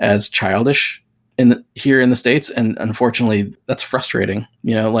as childish here in the States. And unfortunately, that's frustrating.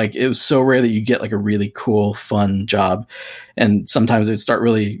 It was so rare that you get like a really cool, fun job. And sometimes it would start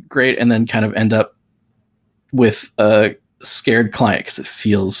really great and then kind of end up with a scared client because it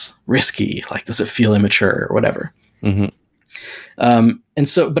feels risky. Like, does it feel immature or whatever? And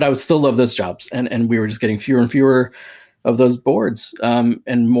so, but I would still love those jobs. And we were just getting fewer and fewer of those boards,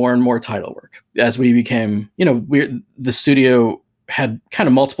 and more title work as we became, the studio had kind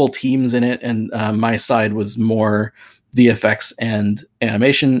of multiple teams in it. And my side was more VFX and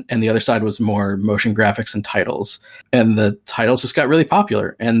animation, and the other side was more motion graphics and titles. And the titles just got really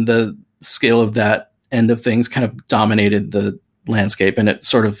popular, and the scale of that end of things kind of dominated the landscape, and it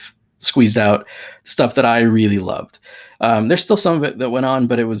sort of squeezed out stuff that I really loved. There's still some of it that went on,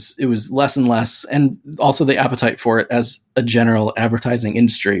 but it was less and less. And also the appetite for it as a general advertising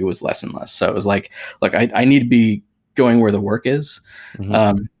industry was less and less. So it was like, look, I need to be going where the work is.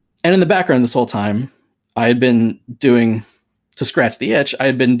 And in the background this whole time, I had been doing, to scratch the itch, I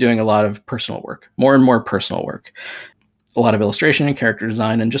had been doing a lot of personal work, more and more personal work, a lot of illustration and character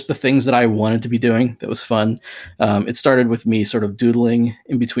design, and just the things that I wanted to be doing that was fun. It started with me sort of doodling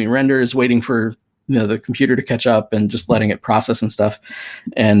in between renders, waiting for the computer to catch up and just letting it process and stuff.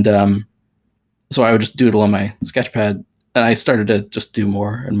 And so I would just doodle on my sketchpad, and I started to just do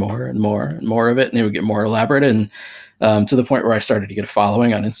more and more and more and more of it, and it would get more elaborate, and to the point where I started to get a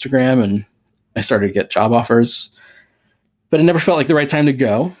following on Instagram, and I started to get job offers, but it never felt like the right time to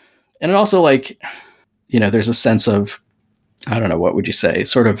go. And it also there's a sense of, I don't know, what would you say,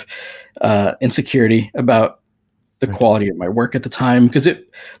 sort of insecurity about the quality of my work at the time. Because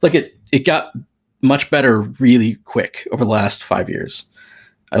it got much better really quick over the last 5 years.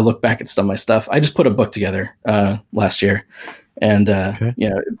 I look back at some of my stuff. I just put a book together last year, and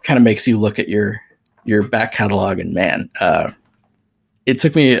it kind of makes you look at your back catalog. And man, it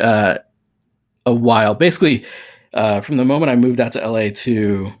took me a while, basically, from the moment I moved out to LA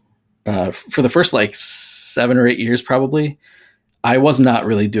to for the first 7 or 8 years, probably, I was not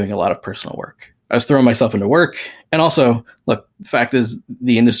really doing a lot of personal work. I was throwing myself into work, and also, look, the fact is,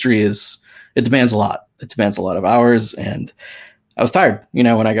 the industry it demands a lot. It demands a lot of hours, and I was tired,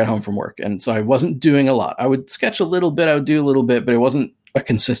 when I got home from work. And so I wasn't doing a lot. I would sketch a little bit, I would do a little bit, but it wasn't a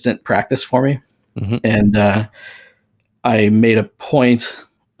consistent practice for me. Mm-hmm. And I made a point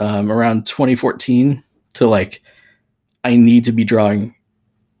around 2014 to I need to be drawing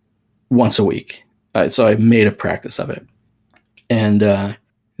once a week. So I made a practice of it. And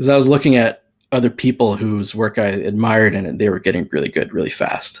because I was looking at other people whose work I admired and they were getting really good really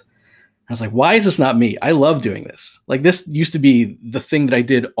fast. I was like, why is this not me? I love doing this. This used to be the thing that I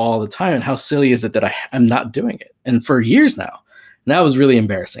did all the time. And how silly is it that I'm not doing it? And for years now. And that was really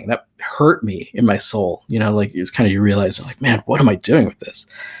embarrassing. That hurt me in my soul. It's kind of, you realize, man, what am I doing with this?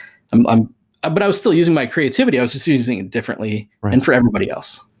 But I was still using my creativity. I was just using it differently and for everybody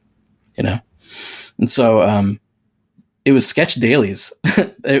else, And so it was sketch dailies.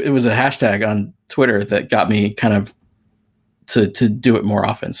 It was a hashtag on Twitter that got me kind of to do it more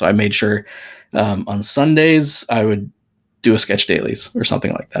often. So I made sure on Sundays I would do a sketch dailies or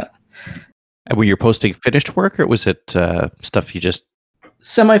something like that. Were you posting finished work, or was it stuff you just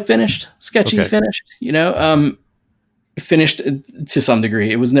semi-finished, sketchy, finished? Finished to some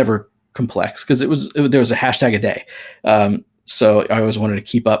degree. It was never complex because there was a hashtag a day. So I always wanted to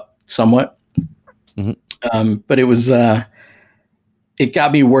keep up somewhat. Mm-hmm. But it was it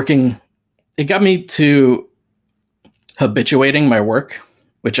got me working. It got me to habituating my work,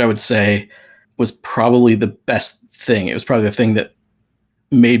 which I would say was probably the best thing. It was probably the thing that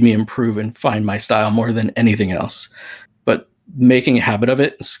made me improve and find my style more than anything else. But making a habit of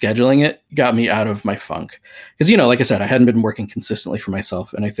it, scheduling it, got me out of my funk. Because, like I said, I hadn't been working consistently for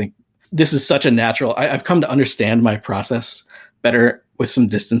myself. And I think this is such a natural, I've come to understand my process better with some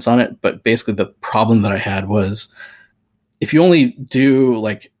distance on it. But basically the problem that I had was, if you only do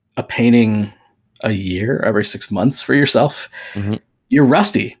a painting a year, every 6 months for yourself, mm-hmm. You're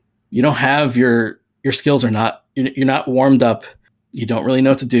rusty. You don't have your skills are not, you're not warmed up. You don't really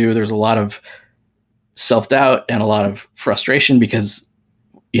know what to do. There's a lot of self-doubt and a lot of frustration because,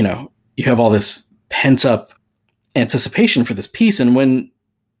 you have all this pent up anticipation for this piece. And when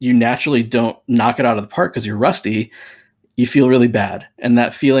you naturally don't knock it out of the park because you're rusty, you feel really bad. And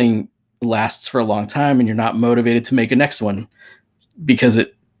that feeling lasts for a long time, and you're not motivated to make a next one because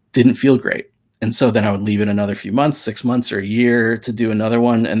it didn't feel great. And so then I would leave it another few months, 6 months or a year to do another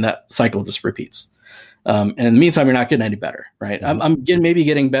one. And that cycle just repeats. And in the meantime, you're not getting any better, right? Mm-hmm. I'm maybe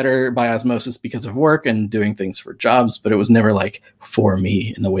getting better by osmosis because of work and doing things for jobs, but it was never for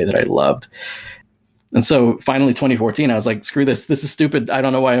me in the way that I loved. And so finally 2014, I was like, screw this. This is stupid. I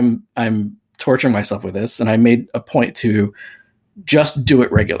don't know why I'm torturing myself with this. And I made a point to just do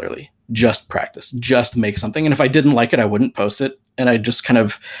it regularly, just practice, just make something. And if I didn't like it, I wouldn't post it. And I just kind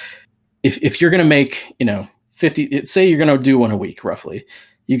of, if you're going to make, 50, say you're going to do one a week, roughly,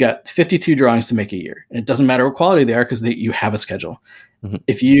 you got 52 drawings to make a year. And it doesn't matter what quality they are because you have a schedule. Mm-hmm.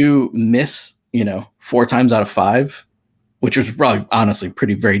 If you miss, 4 times out of 5, which was probably honestly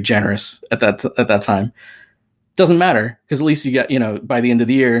very generous at that time, doesn't matter because at least you got, by the end of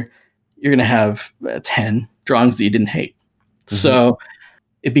the year, you're going to have 10 drawings that you didn't hate. Mm-hmm. So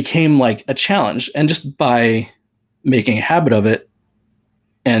it became a challenge. And just by making a habit of it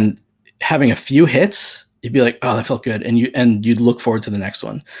and having a few hits, you'd be like, oh, that felt good. And you'd look forward to the next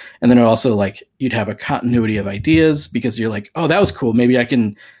one. And then it also you'd have a continuity of ideas because you're like, oh, that was cool. Maybe I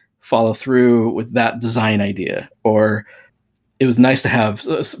can follow through with that design idea. Or it was nice to have,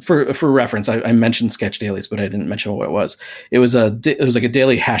 for reference, I mentioned sketch dailies, but I didn't mention what it was. It was a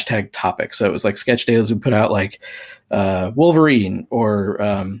daily hashtag topic. So it was sketch dailies would put out Wolverine or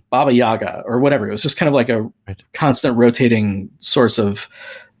Baba Yaga or whatever. It was just kind of a constant rotating source of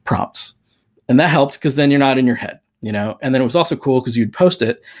prompts. And that helped because then you're not in your head, and then it was also cool because you'd post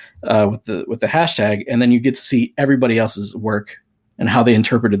it with the hashtag, and then you get to see everybody else's work and how they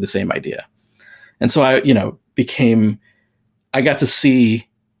interpreted the same idea. And so I got to see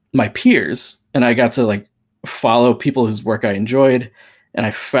my peers, and I got to follow people whose work I enjoyed and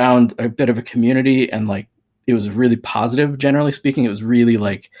I found a bit of a community, and like it was really positive. Generally speaking, it was really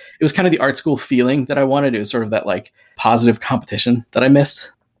like it was kind of the art school feeling that I wanted. It was sort of that like positive competition that I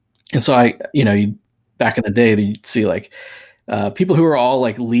missed. And so back in the day, you'd see like people who are all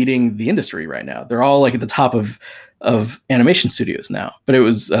like leading the industry right now. They're all like at the top of animation studios now. But it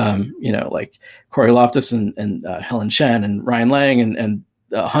was like Corey Loftus and Helen Shen and Ryan Lang and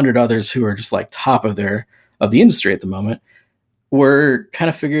 100 others who are just like top of the industry at the moment. Were kind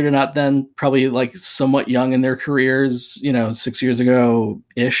of figured it out then, probably like somewhat young in their careers, 6 years ago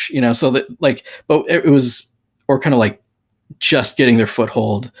ish, so that like, but it was, or kind of like just getting their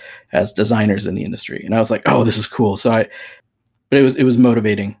foothold as designers in the industry. And I was like, oh, this is cool. But it was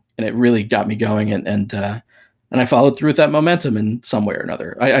motivating, and it really got me going. And I followed through with that momentum in some way or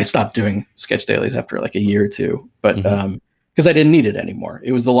another. I stopped doing sketch dailies after like a year or two, but, because I didn't need it anymore.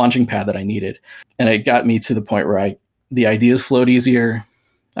 It was the launching pad that I needed. And it got me to the point where the ideas flowed easier.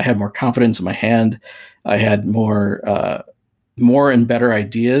 I had more confidence in my hand. I had more and better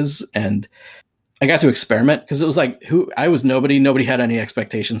ideas, and I got to experiment because it was like I was nobody. Nobody had any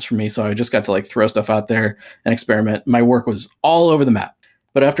expectations from me, so I just got to like throw stuff out there and experiment. My work was all over the map.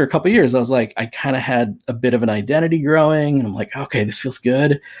 But after a couple of years, I was like, I kind of had a bit of an identity growing, and I'm like, okay, this feels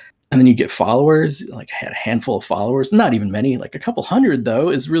good. And then you get followers. Like I had a handful of followers, not even many, like a couple hundred though,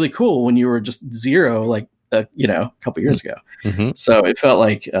 is really cool when you were just zero, like a couple of years ago. Mm-hmm. So it felt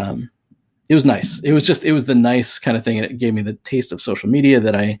like it was nice. It was the nice kind of thing, and it gave me the taste of social media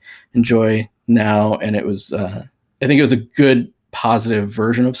that I enjoy now. And it was, I think it was a good, positive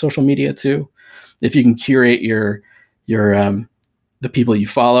version of social media too. If you can curate your the people you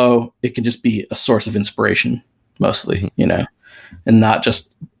follow, it can just be a source of inspiration mostly, and not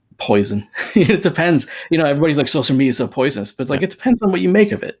just poison. It depends. Everybody's like social media is so poisonous, but it's like, it depends on what you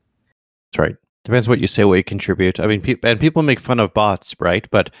make of it. That's right. Depends what you say, what you contribute. I mean, and people make fun of bots, right?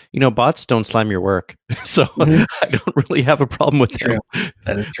 But, bots don't slam your work. So I don't really have a problem with them.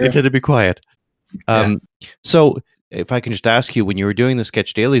 That is true. They tend to be quiet. So if I can just ask you, when you were doing the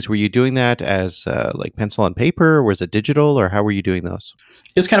sketch dailies, were you doing that as like pencil and paper? Or was it digital, or how were you doing those?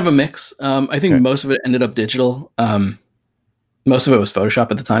 It's kind of a mix. I think most of it ended up digital. Most of it was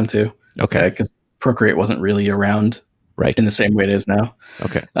Photoshop at the time too. Okay. Because Procreate wasn't really around in the same way it is now.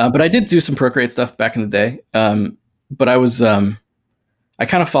 Okay. But I did do some Procreate stuff back in the day. But I was, I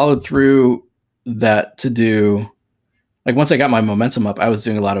kind of followed through that to do, like once I got my momentum up, I was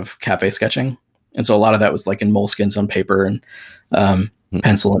doing a lot of cafe sketching. And so a lot of that was like in moleskins on paper and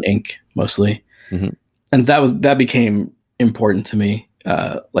pencil and ink mostly. Mm-hmm. And that became important to me.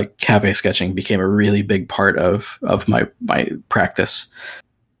 Like cafe sketching became a really big part of my practice.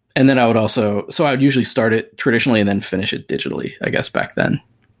 And then I would usually start it traditionally and then finish it digitally, I guess, back then.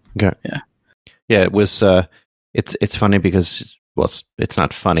 Okay. Yeah. Yeah, it was, it's funny because, well, it's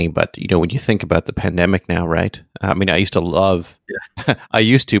not funny, but, when you think about the pandemic now, right? I mean, I used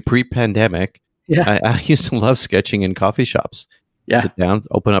to pre-pandemic, I used to love sketching in coffee shops. Yeah. Sit down,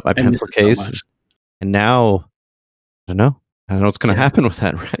 open up my pencil case. So and now, I don't know what's going to happen with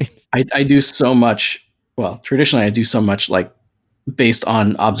that, right? I do so much, well, traditionally I do so much like based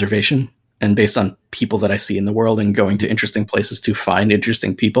on observation and based on people that I see in the world and going to interesting places to find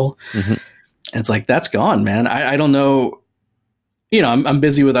interesting people. Mm-hmm. And it's like, that's gone, man. I don't know, I'm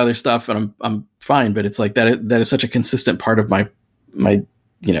busy with other stuff and I'm fine, but it's like that is such a consistent part of my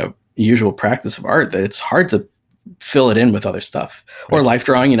usual practice of art that it's hard to fill it in with other stuff. Right. Or life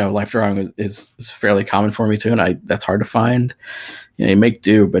drawing, life drawing is fairly common for me too. And that's hard to find. You make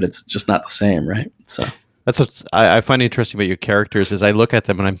do, but it's just not the same. Right. So that's what I find interesting about your characters is I look at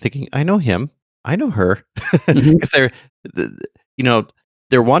them and I'm thinking, I know him, I know her, because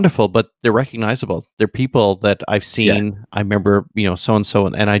they're wonderful, but they're recognizable. They're people that I've seen. Yeah. I remember, so-and-so,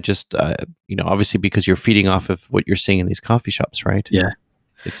 and I just, obviously because you're feeding off of what you're seeing in these coffee shops, right? Yeah.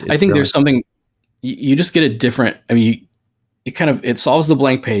 I think there's something, you just get a different, I mean, it solves the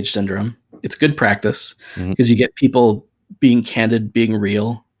blank page syndrome. It's good practice because you get people being candid, being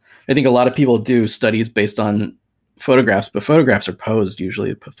real. I think a lot of people do studies based on photographs, but photographs are posed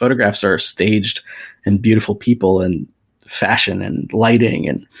usually. Photographs are staged and beautiful people and fashion and lighting.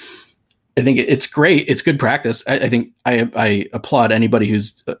 And I think it's great. It's good practice. I think I applaud anybody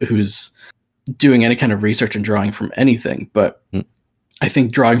who's doing any kind of research and drawing from anything. But I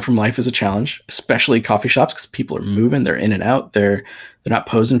think drawing from life is a challenge, especially coffee shops, because people are moving, they're in and out, they're not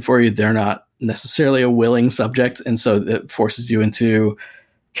posing for you, they're not necessarily a willing subject, and so it forces you into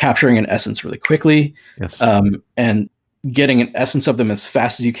capturing an essence really quickly, yes, and getting an essence of them as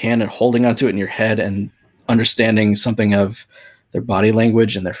fast as you can, and holding onto it in your head, and understanding something of their body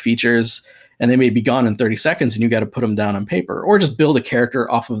language and their features, and they may be gone in 30 seconds and you got to put them down on paper, or just build a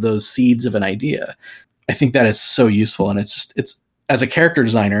character off of those seeds of an idea. I think that is so useful. And it's as a character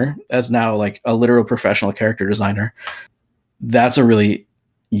designer, as now like a literal professional character designer, that's a really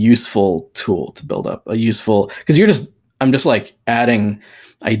useful tool to build up because I'm just like adding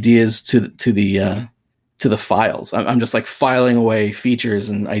ideas to the files. I'm just like filing away features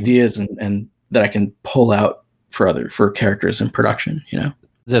and ideas and that I can pull out for characters in production,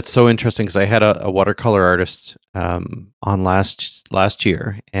 That's so interesting because I had a watercolor artist on last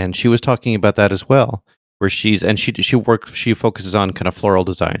year, and she was talking about that as well, where she focuses on kind of floral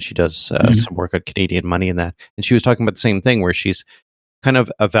design. She does some work on Canadian Money and that, and she was talking about the same thing where she's kind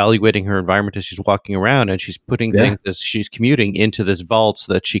of evaluating her environment as she's walking around, and she's putting things as she's commuting into this vault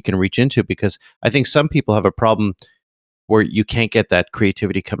so that she can reach into, because I think some people have a problem where you can't get that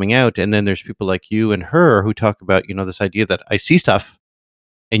creativity coming out. And then there's people like you and her who talk about, this idea that I see stuff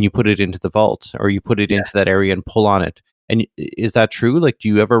and you put it into the vault, or you put it into that area and pull on it. And is that true? Like, do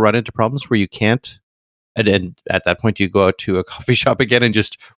you ever run into problems where you can't, and at that point, do you go out to a coffee shop again and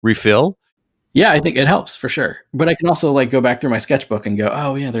just refill? Yeah, I think it helps for sure. But I can also like go back through my sketchbook and go,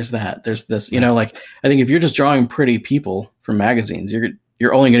 oh yeah, there's that. There's this, like I think if you're just drawing pretty people from magazines,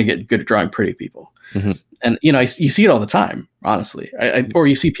 you're only going to get good at drawing pretty people. Mm-hmm. And, you see it all the time, honestly. Or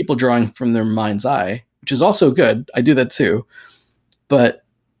you see people drawing from their mind's eye, which is also good. I do that too. But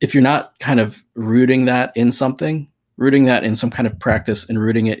if you're not kind of rooting that in some kind of practice and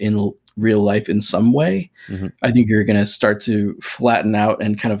rooting it in real life in some way, I think you're going to start to flatten out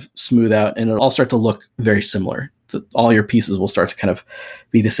and kind of smooth out, and it'll all start to look very similar. All your pieces will start to kind of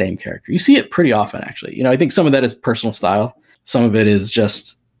be the same character. You see it pretty often, actually. I think some of that is personal style. Some of it is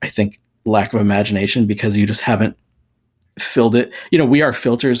just, I think, lack of imagination, because you just haven't filled it. We are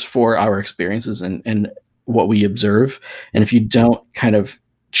filters for our experiences and what we observe. And if you don't kind of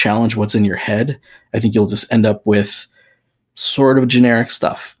challenge what's in your head, I think you'll just end up with sort of generic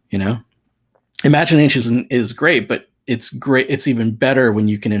stuff. Imagination is great, but it's even better when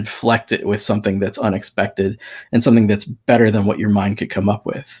you can inflect it with something that's unexpected and something that's better than what your mind could come up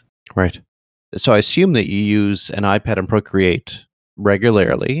with. Right. So I assume that you use an iPad and Procreate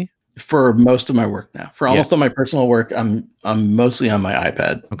regularly. For most of my work now. For almost all my personal work, I'm mostly on my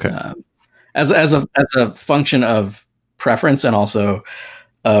iPad. Okay. As a function of preference, and also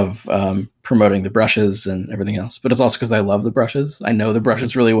of promoting the brushes and everything else. But it's also because I love the brushes. I know the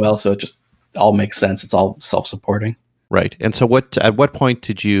brushes really well, so it just all makes sense. It's all self-supporting. Right. And so at what point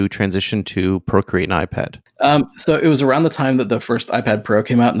did you transition to Procreate and iPad? So it was around the time that the first iPad Pro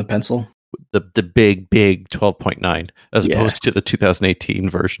came out in the pencil. The big 12.9 as opposed to the 2018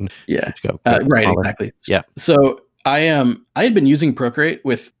 version. Yeah. Right. Exactly. Yeah. So I had been using Procreate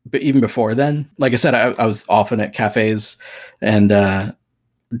even before then. Like I said, I was often at cafes and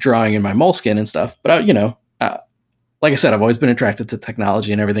drawing in my Moleskine and stuff. But like I said, I've always been attracted to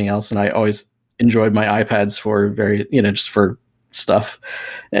technology and everything else, and I always enjoyed my iPads for just for stuff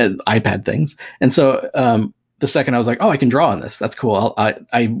and iPad things. And so the second I was like, oh, I can draw on this. That's cool.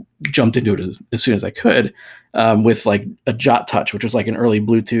 I jumped into it as soon as I could with like a Jot Touch, which was like an early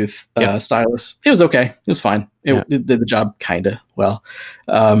Bluetooth stylus. It was okay. It was fine. It did the job kind of well.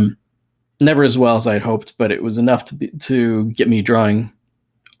 Never as well as I had hoped, but it was enough to get me drawing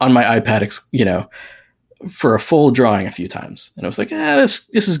on my iPad, for a full drawing a few times. And I was like, this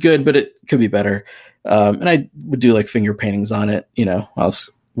is good, but it could be better. And I would do like finger paintings on it, while I was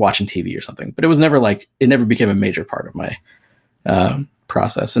watching TV or something. But it never became a major part of my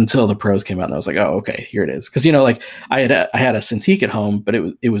process until the Pros came out, and I was like, oh, okay, here it is. Because I had a Cintiq at home, but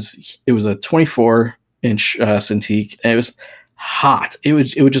it was a 24-inch Cintiq, and it was hot. It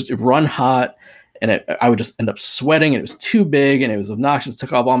would just run hot. And I would just end up sweating, and it was too big, and it was obnoxious. It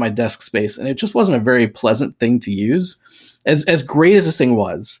took up all my desk space, and it just wasn't a very pleasant thing to use. As great as this thing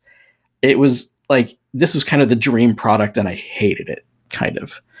was, it was like, this was kind of the dream product, and I hated it, kind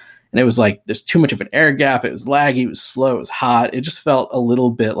of. And it was like, there's too much of an air gap. It was laggy. It was slow. It was hot. It just felt a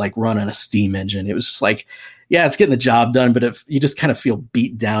little bit like run on a steam engine. It was just like, yeah, it's getting the job done, but if you just kind of feel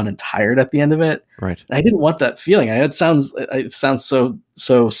beat down and tired at the end of it. Right. And I didn't want that feeling. It sounds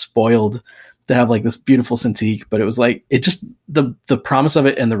so spoiled to have like this beautiful Cintiq, but it was like, it just, the promise of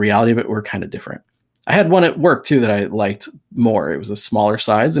it and the reality of it were kind of different. I had one at work too that I liked more. It was a smaller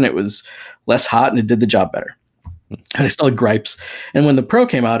size, and it was less hot, and it did the job better. And I still had gripes. And when the Pro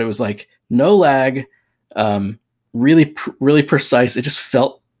came out, it was like no lag, really, really precise. It just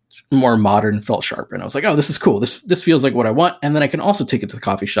felt more modern, felt sharper. And I was like, oh, this is cool. This feels like what I want. And then I can also take it to the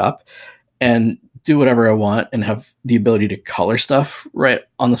coffee shop and do whatever I want and have the ability to color stuff right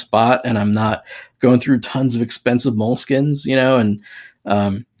on the spot. And I'm not going through tons of expensive moleskins, and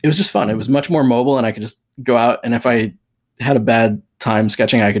it was just fun. It was much more mobile, and I could just go out, and if I had a bad time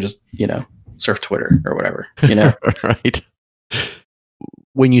sketching, I could just, surf Twitter or whatever, Right.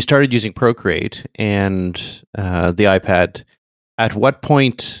 When you started using Procreate and the iPad, at what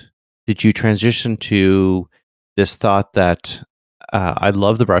point did you transition to this thought that I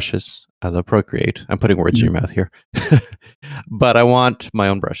love the brushes, I love Procreate, I'm putting words in your mouth here, but I want my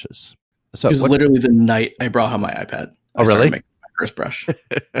own brushes? So it was literally the night I brought home my iPad. Oh, really? Making my first brush.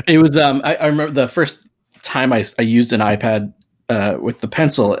 It was, I remember the first time I used an iPad with the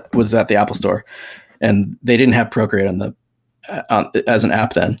pencil was at the Apple Store, and they didn't have Procreate as an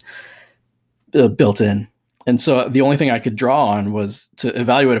app then built in. And so the only thing I could draw on was to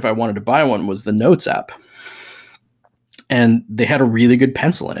evaluate if I wanted to buy one was the Notes app. And they had a really good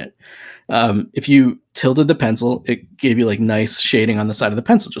pencil in it. If you tilted the pencil, it gave you like nice shading on the side of the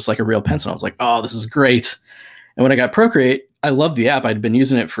pencil, just like a real pencil. I was like, oh, this is great. And when I got Procreate, I loved the app. I'd been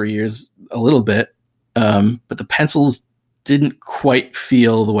using it for years, a little bit, but the pencils didn't quite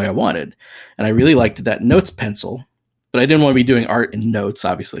feel the way I wanted. And I really liked that Notes pencil, but I didn't want to be doing art in Notes,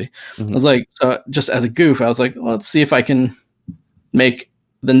 obviously. Mm-hmm. I was like, so just as a goof, I was like, well, let's see if I can make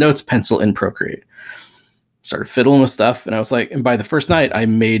the Notes pencil in Procreate. Started fiddling with stuff, and I was like, and by the first night, I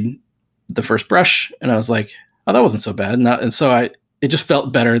made the first brush, and I was like, oh, that wasn't so bad. And so it just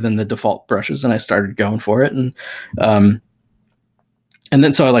felt better than the default brushes, and I started going for it. And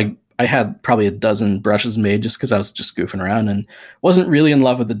then so I had probably a dozen brushes made just because I was just goofing around and wasn't really in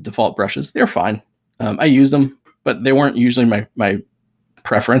love with the default brushes. They're fine. I used them, but they weren't usually my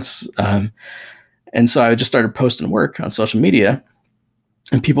preference. And so I just started posting work on social media,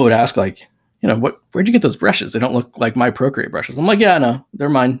 and people would ask like, where'd you get those brushes? They don't look like my Procreate brushes. I'm like, yeah, no, they're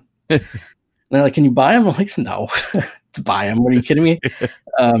mine. And they're like, can you buy them? I'm like, no, buy them. What, are you kidding me?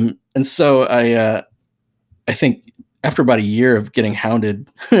 And so I think after about a year of getting hounded,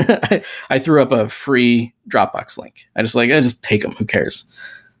 I threw up a free Dropbox link. I just take them. Who cares?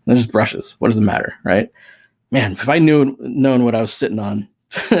 They're just brushes. What does it matter? Right? Man, if I known what I was sitting on,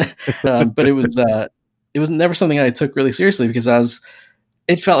 but it was never something I took really seriously because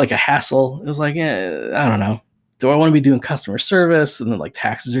it felt like a hassle. It was like, I don't know. Do I want to be doing customer service? And then like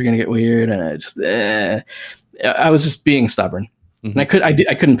taxes are going to get weird. And I was just being stubborn. Mm-hmm. And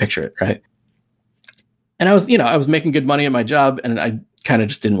I couldn't picture it. Right. And I was making good money at my job, and I kind of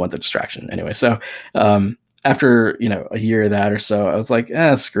just didn't want the distraction anyway. So, after, a year of that or so, I was like,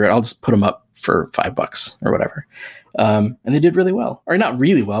 screw it. I'll just put them up for $5 or whatever. And they did really well, or not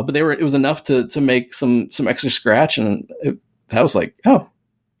really well, but it was enough to make some extra scratch. And that was like, oh,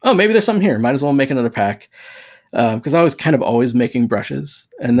 maybe there's something here. Might as well make another pack. Cause I was kind of always making brushes.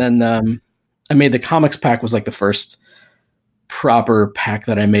 And then, I made the comics pack was like the first proper pack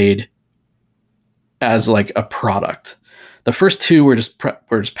that I made as like a product. The first two were just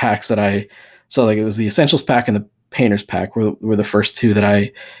packs that so like it was the Essentials pack and the Painters pack were the first two that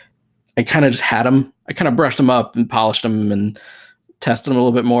I kind of just had them. I kind of brushed them up and polished them and tested them a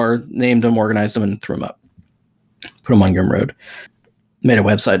little bit more, named them, organized them, and threw them up. Put them on Gumroad. Made a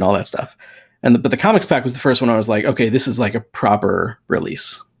website and all that stuff. But the comics pack was the first one I was like, okay, this is like a proper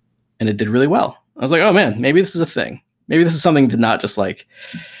release. And it did really well. I was like, oh man, maybe this is a thing. Maybe this is something to not just like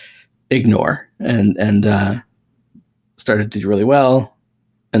ignore. And started to do really well.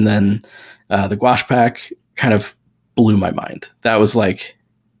 And then the gouache pack kind of blew my mind. That was like,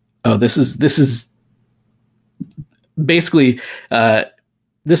 oh, this is basically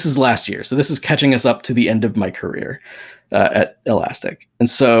this is last year. So this is catching us up to the end of my career at Elastic. And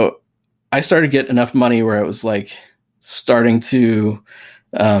so I started to get enough money where I was like starting to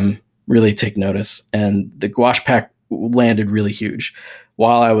really take notice. And the gouache pack landed really huge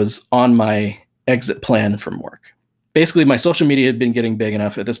while I was on my exit plan from work. Basically, my social media had been getting big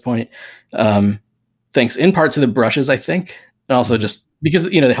enough at this point, thanks in part to the brushes, I think, and also just because,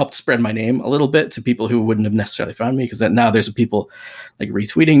 they helped spread my name a little bit to people who wouldn't have necessarily found me, because now there's people like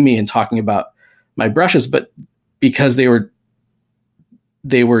retweeting me and talking about my brushes, but because they were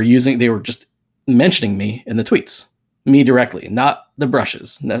just mentioning me in the tweets, me directly, not the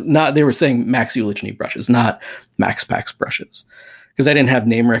brushes. Not they were saying Max Ulichney brushes, not Max Packs brushes, because I didn't have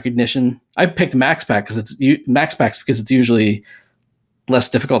name recognition. I picked Max Pack because it's usually less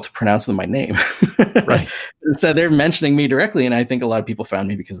difficult to pronounce than my name. Right. So they're mentioning me directly, and I think a lot of people found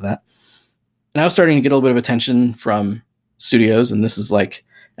me because of that. And I was starting to get a little bit of attention from studios, and this is like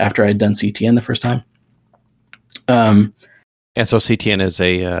after I'd done CTN the first time. And so CTN is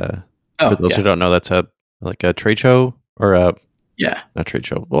for those who don't know, that's a trade show or not trade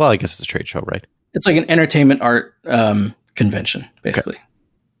show. Well, I guess it's a trade show, right? It's like an entertainment art convention, basically.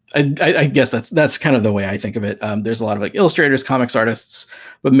 I guess that's kind of the way I think of it. There's a lot of like illustrators, comics artists,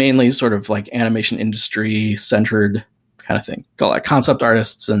 but mainly sort of like animation industry centered kind of thing. Call it concept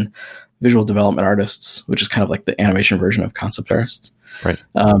artists and visual development artists, which is kind of like the animation version of concept artists. Right.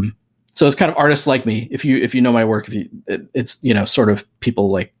 So it's kind of artists like me. If you know my work, it's sort of people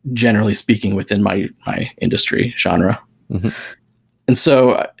like generally speaking within my industry genre. Mm-hmm. And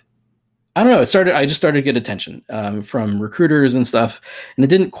so I don't know. I just started to get attention from recruiters and stuff, and it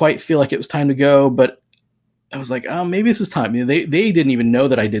didn't quite feel like it was time to go. But I was like, oh, maybe this is time. They didn't even know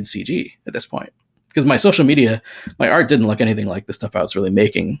that I did CG at this point, because my social media, my art didn't look anything like the stuff I was really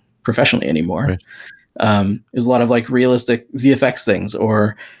making professionally anymore. Right. It was a lot of like realistic VFX things,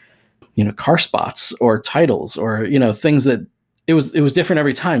 or car spots, or titles, or things that it was different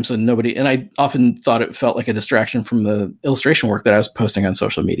every time. So nobody, and I often thought it felt like a distraction from the illustration work that I was posting on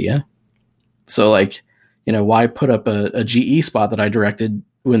social media. So like, why put up a GE spot that I directed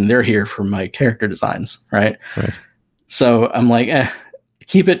when they're here for my character designs, right? Right. So I'm like,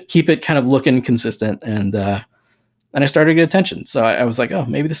 keep it kind of looking consistent, and I started to get attention. So I was like, oh,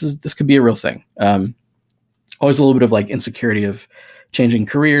 maybe this could be a real thing. Always a little bit of like insecurity of changing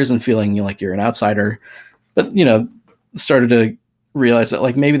careers and feeling like you're an outsider, but started to realize that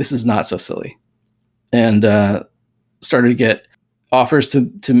like maybe this is not so silly, and started to get offers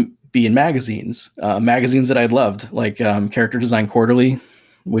to be in magazines that I'd loved, like Character Design Quarterly,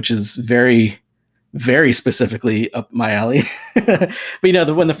 which is very, very specifically up my alley. But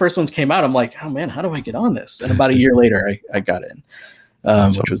when the first ones came out, I'm like, oh man, how do I get on this? And about a year later, I got in,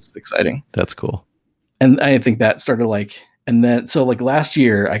 which was exciting. That's cool. And I think that started and then so like last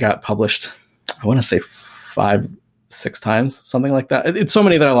year I got published, I want to say 5-6 times, something like that. It's so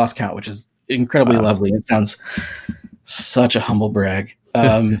many that I lost count, which is incredibly lovely. It sounds such a humble brag.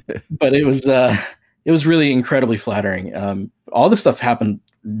 But it was really incredibly flattering. All this stuff happened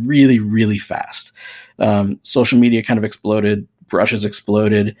really, really fast. Social media kind of exploded, brushes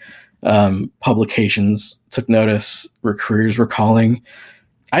exploded, publications took notice, recruiters were calling.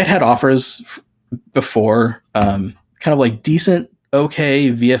 I'd had offers before, kind of like decent, okay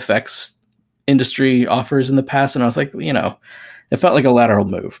VFX industry offers in the past, and I was like, it felt like a lateral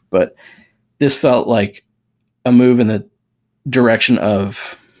move, but this felt like a move in the direction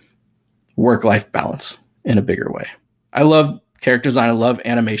of work-life balance in a bigger way. I love character design. I love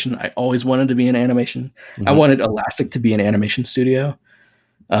animation. I always wanted to be in animation. Mm-hmm. I wanted Elastic to be an animation studio.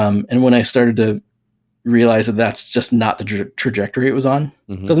 And when I started to realize that that's just not the trajectory it was on,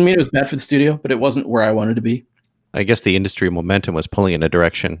 doesn't mean it was bad for the studio, but it wasn't where I wanted to be. I guess the industry momentum was pulling in a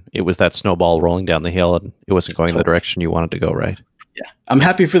direction. It was that snowball rolling down the hill, and it wasn't going the direction you wanted to go, right? Yeah. I'm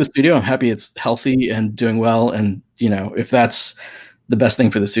happy for the studio. I'm happy it's healthy and doing well. And, if that's the best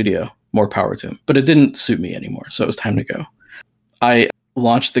thing for the studio, more power to them. But it didn't suit me anymore. So it was time to go. I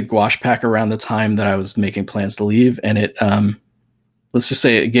launched the gouache pack around the time that I was making plans to leave. And it, let's just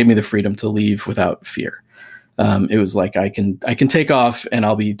say it gave me the freedom to leave without fear. It was like, I can take off and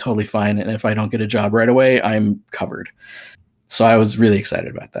I'll be totally fine. And if I don't get a job right away, I'm covered. So I was really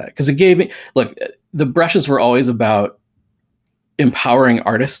excited about that, because it gave me, look, the brushes were always about empowering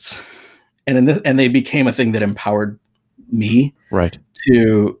artists, and they became a thing that empowered me, right,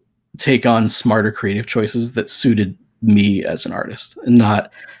 to take on smarter creative choices that suited me as an artist, and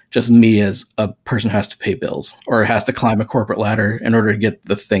not just me as a person who has to pay bills or has to climb a corporate ladder in order to get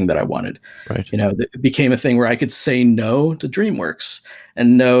the thing that I wanted. Right. It became a thing where I could say no to DreamWorks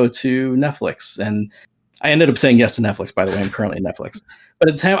and no to Netflix. And I ended up saying yes to Netflix, by the way. I'm currently at Netflix. But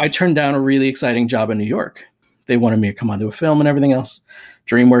at the time, I turned down a really exciting job in New York. They wanted me to come onto a film and everything else.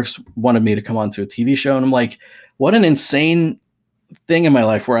 DreamWorks wanted me to come onto a TV show. And I'm like, what an insane thing in my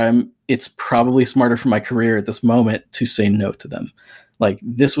life where it's probably smarter for my career at this moment to say no to them. Like,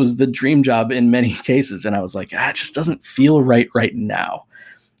 this was the dream job in many cases. And I was like, it just doesn't feel right now.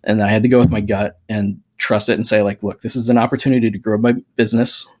 And I had to go with my gut and trust it and say, like, look, this is an opportunity to grow my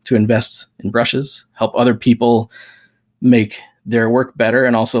business, to invest in brushes, help other people make their work better,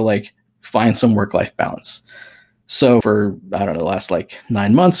 and also like find some work-life balance. So for, I don't know, the last like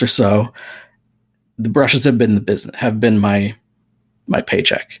 9 months or so, the brushes have been my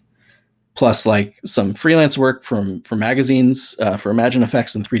paycheck, plus like some freelance work from magazines, for Imagine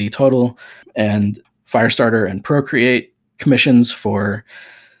Effects and 3D Total and Firestarter and Procreate, commissions for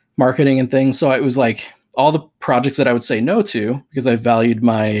marketing and things. So it was like all the projects that I would say no to, because I valued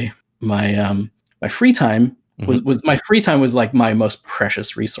my free time, was my free time was like my most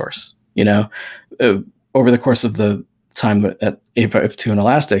precious resource, over the course of the time at A52 and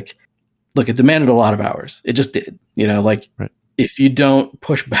Elastic. Look, it demanded a lot of hours. It just did, right. If you don't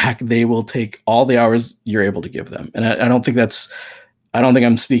push back, they will take all the hours you're able to give them. And I don't think that's I don't think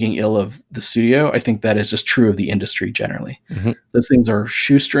I'm speaking ill of the studio. I think that is just true of the industry generally. Mm-hmm. Those things are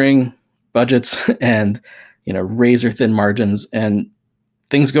shoestring budgets and, razor thin margins, and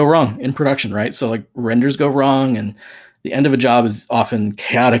things go wrong in production, right? So like renders go wrong, and the end of a job is often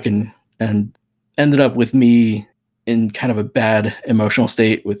chaotic and ended up with me in kind of a bad emotional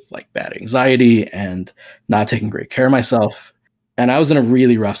state with like bad anxiety and not taking great care of myself. And I was in a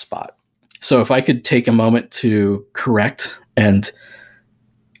really rough spot. So if I could take a moment to correct and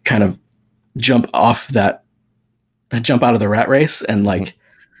kind of jump out of the rat race and like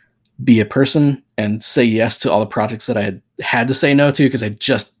be a person and say yes to all the projects that I had to say no to because I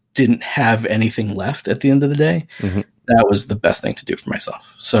just didn't have anything left at the end of the day, that was the best thing to do for myself.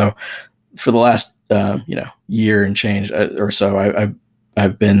 So for the last year and change or so,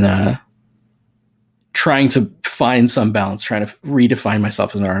 I've been trying to find some balance, trying to redefine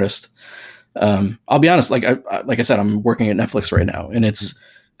myself as an artist. I'll be honest, like I said, I'm working at Netflix right now, and it's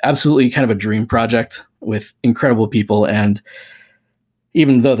absolutely kind of a dream project with incredible people. And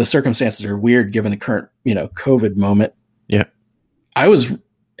even though the circumstances are weird, given the current, COVID moment, I was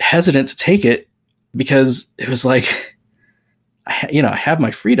hesitant to take it because it was like, I have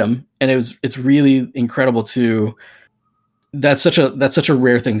my freedom, and it's really incredible that's such a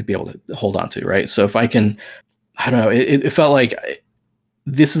rare thing to be able to hold on to. Right. So if I can, I don't know, it felt like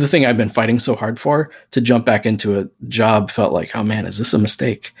this is the thing I've been fighting so hard for. To jump back into a job felt like, oh man, is this a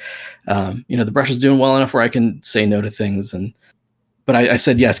mistake? The brush is doing well enough where I can say no to things. But I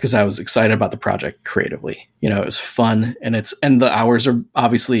said yes because I was excited about the project creatively. It was fun, and the hours are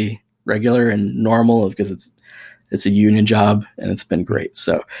obviously regular and normal because it's a union job, and it's been great.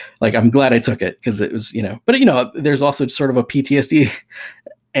 So like, I'm glad I took it because it was, but there's also sort of a PTSD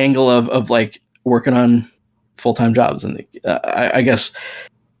angle of like working on full-time jobs. And I guess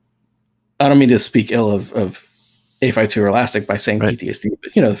I don't mean to speak ill of A52 or Elastic by saying right. PTSD,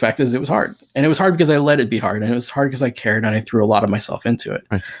 but the fact is it was hard, and it was hard because I let it be hard, and it was hard because I cared and I threw a lot of myself into it.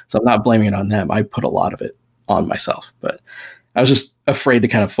 Right. So I'm not blaming it on them. I put a lot of it on myself, but I was just afraid to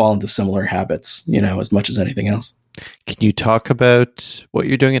kind of fall into similar habits, as much as anything else. Can you talk about what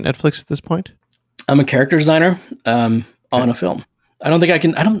you're doing at Netflix at this point? I'm a character designer on a film. I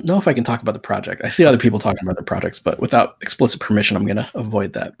don't know if I can talk about the project. I see other people talking about their projects, but without explicit permission, I'm going to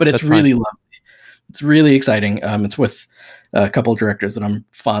avoid that. But it's really lovely. It's really exciting. It's with a couple of directors that I'm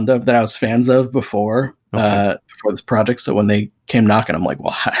fond of, that I was fans of before this project. So when they came knocking, I'm like,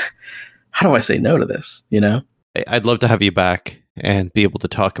 well, how do I say no to this? I'd love to have you back and be able to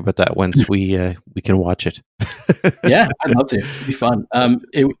talk about that once we can watch it. Yeah, I'd love to. It'd be fun.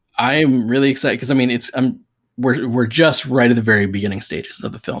 I'm really excited because we're just right at the very beginning stages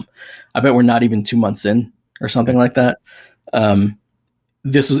of the film. I bet we're not even 2 months in or something like that.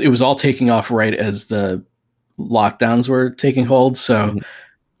 It was all taking off right as the lockdowns were taking hold. So,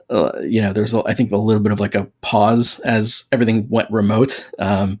 there's I think a little bit of like a pause as everything went remote.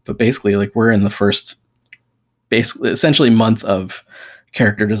 But basically, like, we're in the first, essentially month of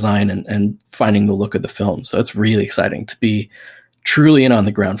character design and finding the look of the film. So it's really exciting to be truly in on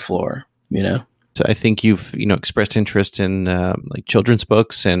the ground floor, So I think you've, expressed interest in like children's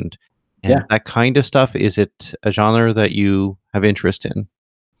books and that kind of stuff. Is it a genre that you have interest in?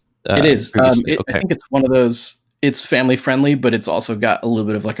 It is. I think it's one of those, it's family friendly, but it's also got a little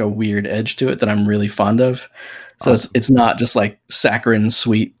bit of like a weird edge to it that I'm really fond of. So awesome. It's not just like saccharine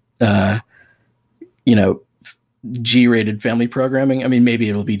sweet, G-rated family programming. I mean, maybe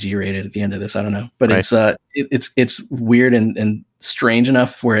it'll be G-rated at the end of this. I don't know, but right. It's weird and strange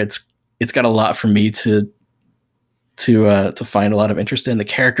enough where it's got a lot for me to find a lot of interest in. The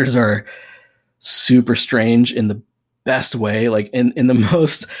characters are super strange in the best way, like in the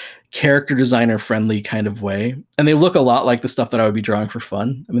most character designer friendly kind of way. And they look a lot like the stuff that I would be drawing for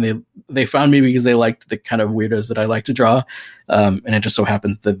fun. I mean, they found me because they liked the kind of weirdos that I like to draw. And it just so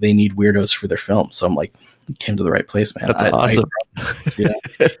happens that they need weirdos for their film. So I'm like, you came to the right place, man. That's awesome.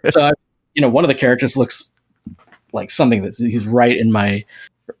 So, one of the characters looks like something he's right in my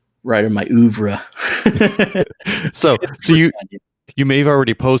oeuvre. so you may have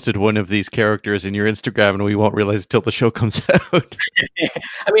already posted one of these characters in your Instagram, and we won't realize until the show comes out.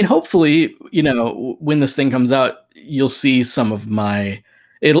 I mean, hopefully, when this thing comes out, you'll see some of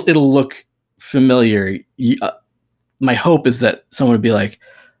it'll look familiar. My hope is that someone would be like,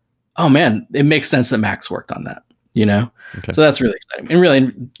 oh man, it makes sense that Max worked on that, Okay. So that's really exciting. And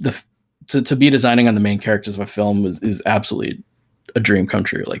really, to be designing on the main characters of a film is absolutely a dream come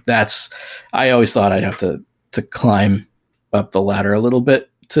true. Like I always thought I'd have to climb up the ladder a little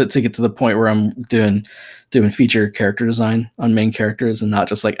bit to get to the point where I'm doing feature character design on main characters and not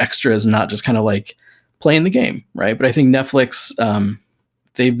just like extras and not just kind of like playing the game. Right. But I think Netflix,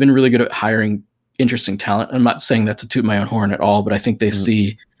 they've been really good at hiring interesting talent. I'm not saying that to toot my own horn at all, but I think they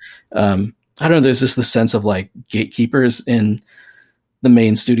see, I don't know, there's just the sense of like gatekeepers in the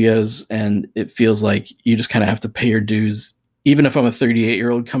main studios, and it feels like you just kind of have to pay your dues. Even if I'm a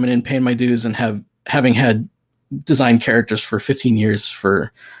 38-year-old coming in paying my dues and having had designed characters for 15 years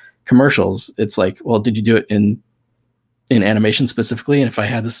for commercials, it's like, well, did you do it in animation specifically? And if I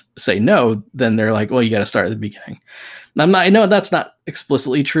had to say no, then they're like, well, you got to start at the beginning. I know that's not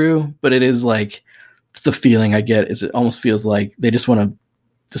explicitly true, but it is like, it's the feeling I get is it almost feels like they just want to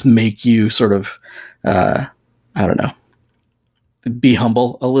just make you sort of, I don't know, be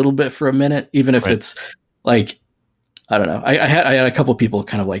humble a little bit for a minute, even if it's like, I don't know. I had a couple of people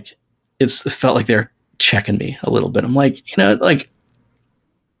kind of like, it felt like they're checking me a little bit. I'm like, like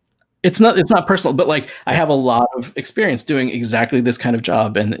it's not personal, but like I have a lot of experience doing exactly this kind of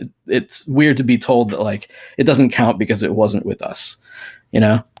job. And it's weird to be told that like, it doesn't count because it wasn't with us,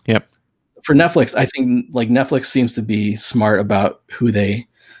 Yep. For Netflix, I think like Netflix seems to be smart about who they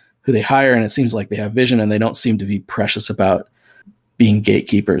hire. And it seems like they have vision, and they don't seem to be precious about being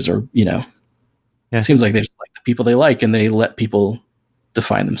gatekeepers or, It seems like they just like the people they like, and they let people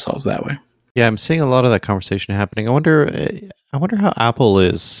define themselves that way. Yeah, I'm seeing a lot of that conversation happening. I wonder how Apple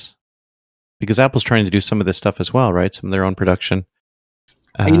is, because Apple's trying to do some of this stuff as well, right? Some of their own production.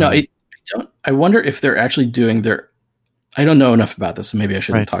 I wonder if they're actually doing I don't know enough about this, so maybe I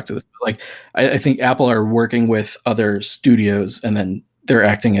shouldn't talk to this. But like, I think Apple are working with other studios, and then they're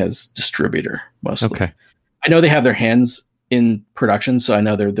acting as distributor mostly. Okay. I know they have their hands in production, so I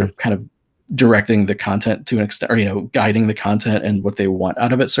know they're kind of directing the content to an extent, or guiding the content and what they want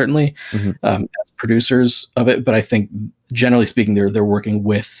out of it, certainly, as producers of it. But I think generally speaking, they're working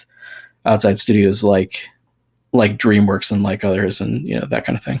with outside studios like DreamWorks and like others, and that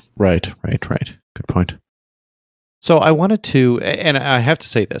kind of thing. Right. Good point. So I wanted to, and I have to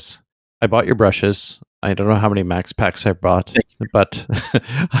say this: I bought your brushes. I don't know how many Max packs I bought, but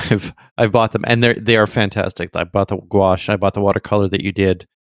I've bought them, and they are fantastic. I bought the gouache. I bought the watercolor that you did.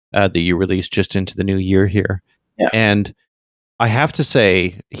 That you released just into the new year here. Yeah. And I have to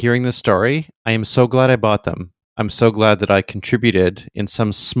say, hearing this story, I am so glad I bought them. I'm so glad that I contributed in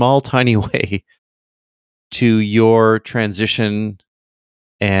some small, tiny way to your transition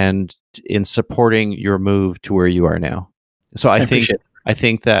and in supporting your move to where you are now. So I think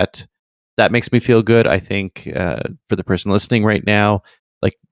that makes me feel good. I think for the person listening right now,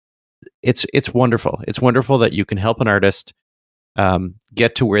 like it's wonderful. It's wonderful that you can help an artist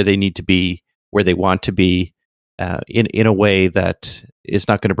get to where they need to be, where they want to be, in a way that is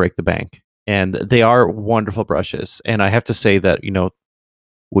not going to break the bank. And they are wonderful brushes. And I have to say that,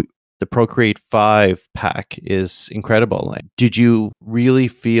 the Procreate 5 pack is incredible. Did you really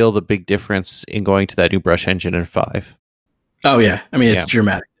feel the big difference in going to that new brush engine in 5? Oh, yeah. I mean, it's a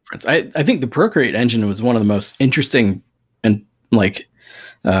dramatic difference. I think the Procreate engine was one of the most interesting and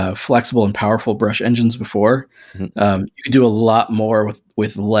flexible and powerful brush engines before. You could do a lot more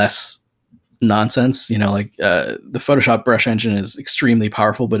with less nonsense. The Photoshop brush engine is extremely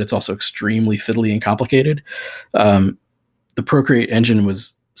powerful, but it's also extremely fiddly and complicated. The Procreate engine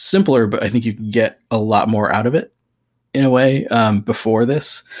was simpler, but I think you could get a lot more out of it in a way before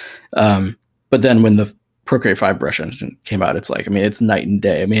this. But then when the Procreate 5 brush engine came out, it's like, it's night and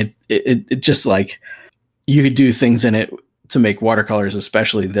day. It just like you could do things in it to make watercolors,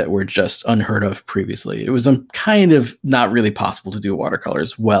 especially, that were just unheard of previously. It was kind of not really possible to do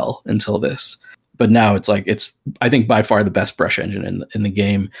watercolors well until this. But now it's like, I think by far the best brush engine in the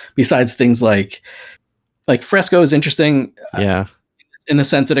game, besides things like Fresco is interesting. Yeah. In the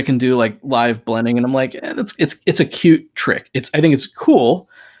sense that it can do like live blending. And I'm like, it's a cute trick. I think it's cool,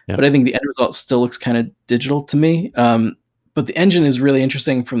 but I think the end result still looks kind of digital to me. But the engine is really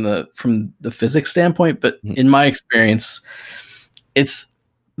interesting from the physics standpoint. But in my experience, it's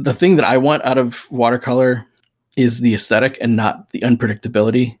the thing that I want out of watercolor is the aesthetic and not the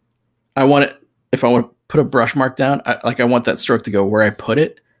unpredictability. I want it, if I want to put a brush mark down, I want that stroke to go where I put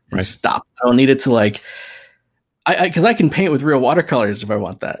it and stop. I don't need it to like, because I can paint with real watercolors if I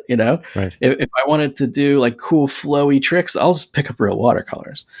want that, Right. If I wanted to do like cool flowy tricks, I'll just pick up real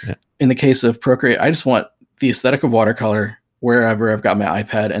watercolors. Yeah. In the case of Procreate, I just want the aesthetic of watercolor wherever I've got my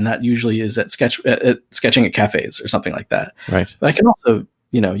iPad, and that usually is at sketching at cafes or something like that. Right. But I can also,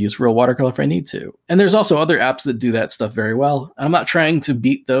 use real watercolor if I need to. And there's also other apps that do that stuff very well. I'm not trying to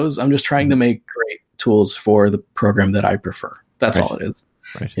beat those. I'm just trying to make great tools for the program that I prefer. That's all it is.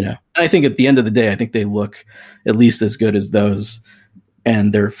 Right. And I think at the end of the day, I think they look at least as good as those,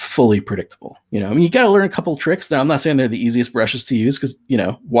 and they're fully predictable. You got to learn a couple tricks. Now, I'm not saying they're the easiest brushes to use, because,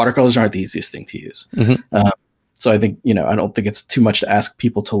 watercolors aren't the easiest thing to use. So I think, I don't think it's too much to ask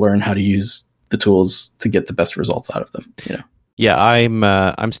people to learn how to use the tools to get the best results out of them. Yeah,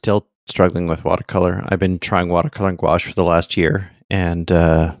 I'm still struggling with watercolor. I've been trying watercolor and gouache for the last year, and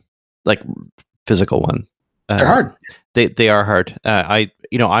like physical one. They're hard. They are hard.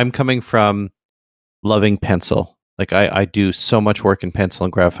 I'm coming from loving pencil. Like I do so much work in pencil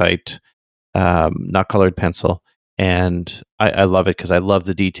and graphite, not colored pencil. And I love it because I love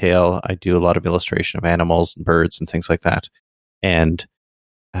the detail. I do a lot of illustration of animals and birds and things like that. And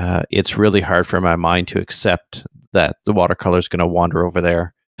it's really hard for my mind to accept that the watercolor is going to wander over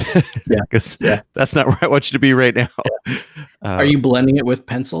there. Because that's not where I want you to be right now. Yeah. Are you blending it with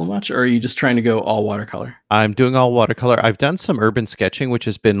pencil much, or are you just trying to go all watercolor? I'm doing all watercolor. I've done some urban sketching, which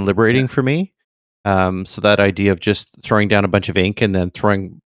has been liberating for me. So that idea of just throwing down a bunch of ink and then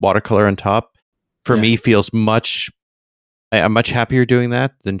throwing watercolor on top, for me, feels I'm much happier doing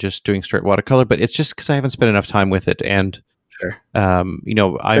that than just doing straight watercolor. But it's just because I haven't spent enough time with it. And I'm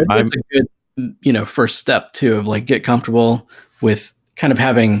a good, first step too, of like get comfortable with kind of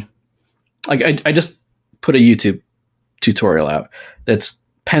having, like, I just put a YouTube tutorial out that's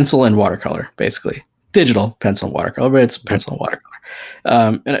pencil and watercolor, basically digital pencil and watercolor, but it's pencil and watercolor.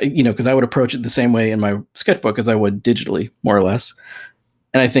 And because I would approach it the same way in my sketchbook as I would digitally, more or less.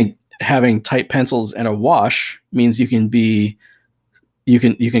 And I think having tight pencils and a wash means you can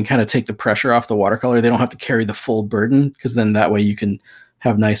kind of take the pressure off the watercolor. They don't have to carry the full burden, because then that way you can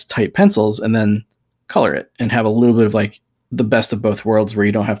have nice tight pencils and then color it and have a little bit of like the best of both worlds, where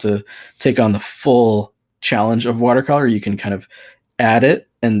you don't have to take on the full challenge of watercolor. You can kind of add it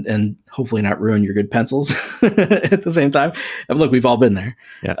and hopefully not ruin your good pencils at the same time. And look, we've all been there.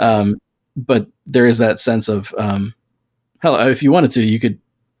 Yeah. But there is that sense of, hell, if you wanted to, you could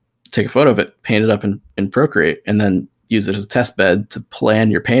take a photo of it, paint it up in Procreate, and then use it as a test bed to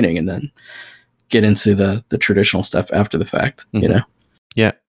plan your painting, and then get into the traditional stuff after the fact, Yeah.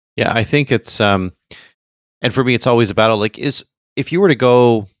 Yeah. I think it's, and for me, it's always a battle. Like, if you were to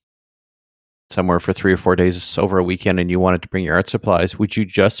go somewhere for 3 or 4 days over a weekend and you wanted to bring your art supplies, would you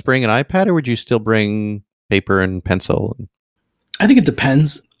just bring an iPad, or would you still bring paper and pencil? I think it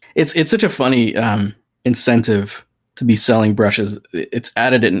depends. It's such a funny incentive to be selling brushes. It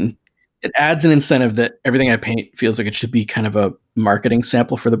adds an incentive that everything I paint feels like it should be kind of a marketing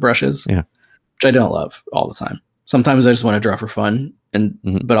sample for the brushes, which I don't love all the time. Sometimes I just want to draw for fun,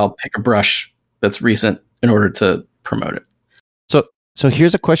 but I'll pick a brush that's recent in order to promote it. So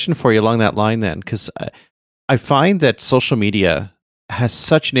here's a question for you along that line then, because I find that social media has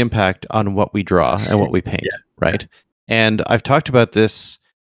such an impact on what we draw and what we paint, right? And I've talked about this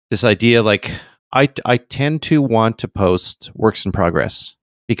idea, like I tend to want to post works in progress,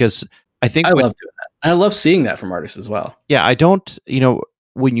 because I think I love doing that. I love seeing that from artists as well. Yeah, I don't,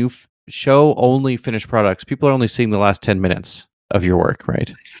 when you show only finished products, people are only seeing the last 10 minutes of your work,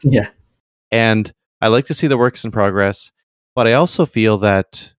 right? Yeah. And I like to see the works in progress, but I also feel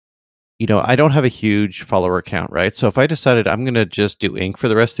that, I don't have a huge follower count, right? So if I decided I'm going to just do ink for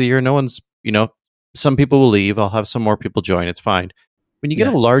the rest of the year, no one's, some people will leave. I'll have some more people join. It's fine. When you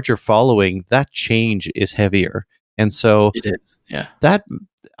get a larger following, that change is heavier. And so it is. Yeah.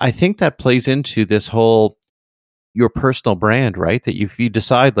 I think that plays into this whole, your personal brand, right? That if you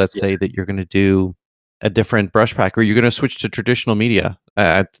decide, let's say that you're going to do a different brush pack, or you're going to switch to traditional media,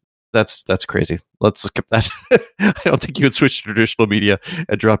 that's crazy. Let's skip that. I don't think you would switch to traditional media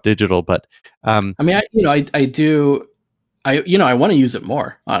and drop digital, but I do. I want to use it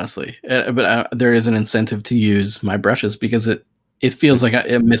more, honestly, but there is an incentive to use my brushes, because it feels like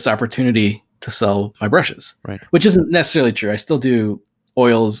a missed opportunity to sell my brushes, right? Which isn't necessarily true. I still do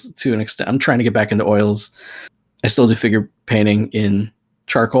oils to an extent. I'm trying to get back into oils. I still do figure painting in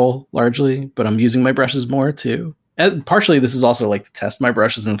charcoal largely, but I'm using my brushes more too. And partially this is also like to test my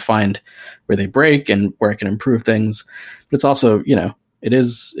brushes and find where they break and where I can improve things. But it's also,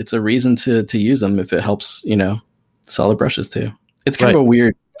 it's a reason to use them if it helps, sell the brushes too. It's kind of a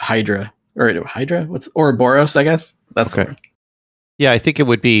weird Hydra, what's Ouroboros, I guess. That's the word. Yeah, I think it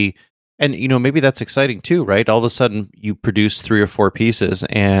would be, and maybe that's exciting too, right? All of a sudden you produce 3 or 4 pieces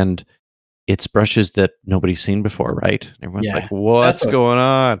and it's brushes that nobody's seen before, right? Everyone's like, what's going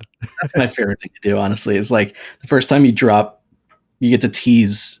on? That's my favorite thing to do, honestly. It's like the first time you drop, you get to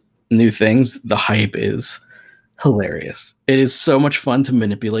tease new things. The hype is hilarious. It is so much fun to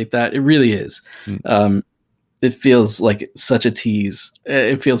manipulate that. It really is. It feels like such a tease.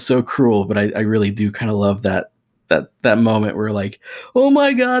 It feels so cruel, but I really do kind of love that moment where like, oh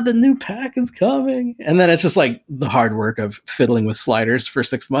my God, the new pack is coming. And then it's just like the hard work of fiddling with sliders for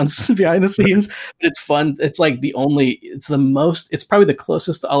 6 months behind the scenes. But it's fun. It's like it's probably the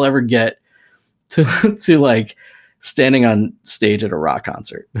closest I'll ever get to like standing on stage at a rock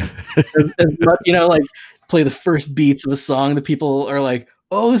concert. As much, like play the first beats of a song that people are like,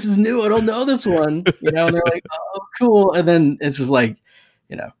 oh, this is new. I don't know this one, and they're like, oh, cool. And then it's just like,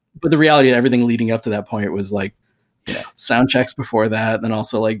 but the reality of everything leading up to that point was like, sound checks before that. And then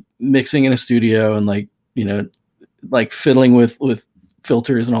also like mixing in a studio and like, like fiddling with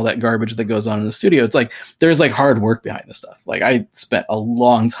filters and all that garbage that goes on in the studio. It's like, there's like hard work behind this stuff. Like I spent a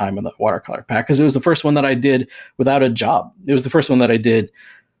long time on the watercolor pack because it was the first one that I did without a job. It was the first one that I did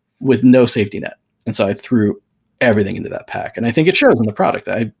with no safety net. And so I threw everything into that pack. And I think it shows in the product.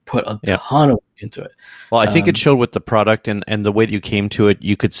 I put a ton of work into it. Well, I think it showed with the product and the way that you came to it.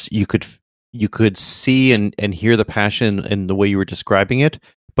 You could see and hear the passion in the way you were describing it,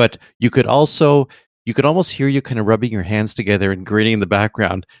 but you could almost hear you kind of rubbing your hands together and grinning in the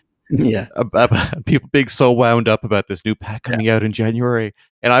background. Yeah. About people being so wound up about this new pack coming out in January.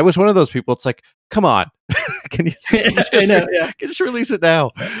 And I was one of those people. It's like, come on, can you just release it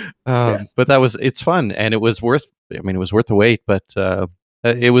now? But it's fun and it was worth the wait, but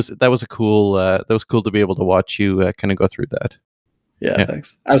that was cool to be able to watch you kind of go through that. Yeah,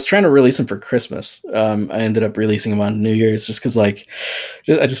 thanks. I was trying to release them for Christmas. I ended up releasing them on New Year's just because I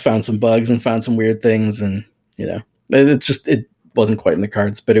just found some bugs and found some weird things, and it wasn't quite in the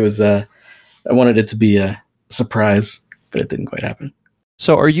cards. But it was I wanted it to be a surprise, but it didn't quite happen.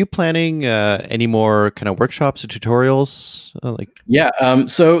 So, are you planning any more kind of workshops or tutorials? Yeah.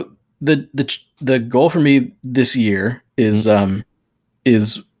 So the goal for me this year is tutorials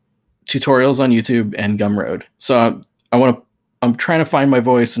on YouTube and Gumroad. So I'm trying to find my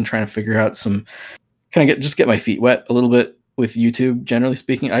voice and trying to figure out some kind of get my feet wet a little bit with YouTube. Generally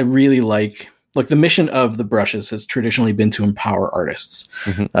speaking, I really like the mission of the brushes has traditionally been to empower artists.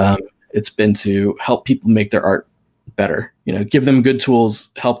 Mm-hmm. It's been to help people make their art better, give them good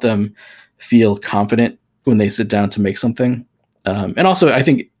tools, help them feel confident when they sit down to make something. And also I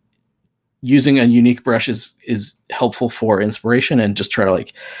think using a unique brush is helpful for inspiration and just try to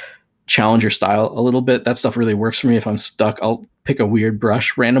challenge your style a little bit. That stuff really works for me. If I'm stuck, I'll pick a weird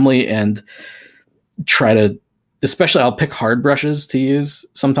brush randomly and especially I'll pick hard brushes to use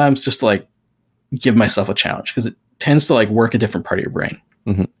sometimes just to give myself a challenge because it tends to work a different part of your brain.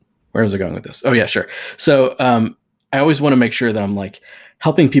 Mm-hmm. Where was I going with this? Oh yeah, sure. So I always want to make sure that I'm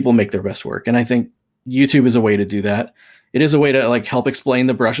helping people make their best work. And I think YouTube is a way to do that. It is a way to help explain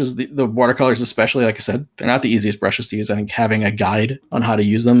the brushes, the watercolors, especially, like I said, they're not the easiest brushes to use. I think having a guide on how to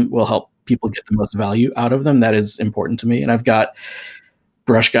use them will help people get the most value out of them. That is important to me. And I've got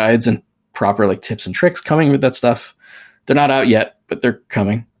brush guides and proper tips and tricks coming with that stuff. They're not out yet, but they're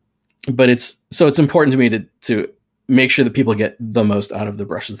coming. But it's important to me to make sure that people get the most out of the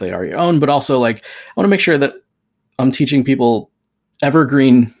brushes they already own. But also I want to make sure that I'm teaching people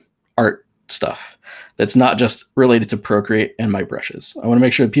evergreen art stuff that's not just related to Procreate and my brushes. I want to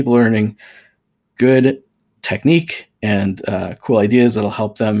make sure that people are learning good technique and cool ideas that'll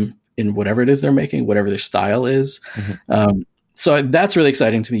help them in whatever it is they're making, whatever their style is. Mm-hmm. So that's really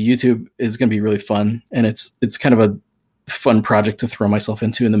exciting to me. YouTube is going to be really fun. And it's kind of a fun project to throw myself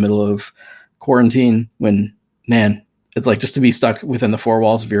into in the middle of quarantine when, man, it's just to be stuck within the four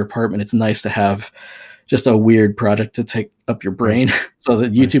walls of your apartment. It's nice to have just a weird project to take up your brain. So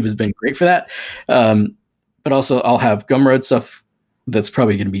that YouTube has been great for that. But also I'll have Gumroad stuff that's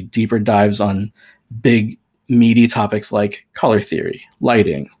probably going to be deeper dives on big, meaty topics like color theory,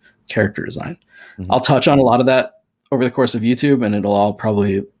 lighting, character design. Mm-hmm. I'll touch on a lot of that over the course of YouTube, and it'll all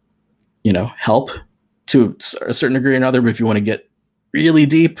probably, help to a certain degree or another. But if you want to get really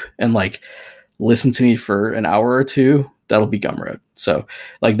deep and listen to me for an hour or two, that'll be Gumroad. So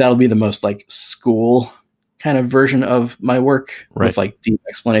that'll be the most school kind of version of my work, right, with deep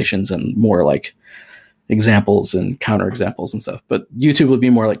explanations and more examples and counter examples and stuff. But YouTube will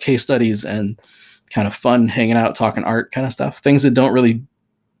be more case studies and kind of fun, hanging out, talking art kind of stuff. Things that don't really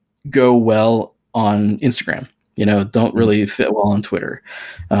go well on Instagram, don't really fit well on Twitter.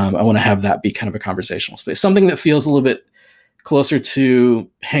 I want to have that be kind of a conversational space, something that feels a little bit closer to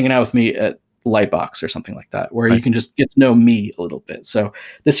hanging out with me at Lightbox or something like that, where you can just get to know me a little bit. So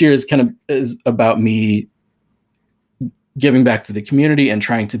this year is about me giving back to the community and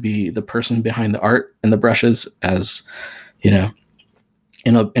trying to be the person behind the art and the brushes, as in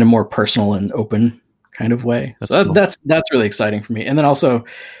a more personal and open kind of way. So cool. That's really exciting for me. And then also,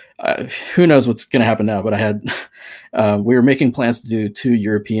 who knows what's going to happen now, but we were making plans to do 2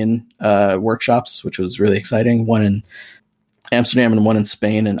 European workshops, which was really exciting. One in Amsterdam and one in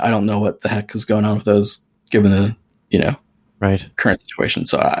Spain. And I don't know what the heck is going on with those, given the, current situation.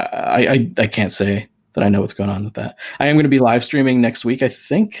 So I can't say that I know what's going on with that. I am going to be live streaming next week, I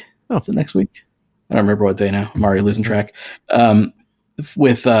think. Oh. Is it next week? I don't remember what day now. I'm already losing track.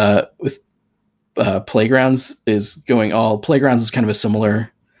 With Playgrounds is going all. Playgrounds is kind of a similar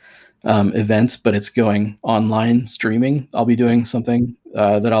event, but it's going online streaming. I'll be doing something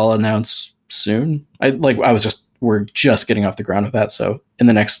that I'll announce soon. We're just getting off the ground with that. So in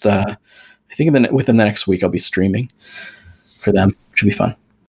the next, I think within the next week, I'll be streaming for them. Should be fun.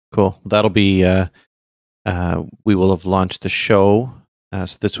 Cool. That'll be. We will have launched the show.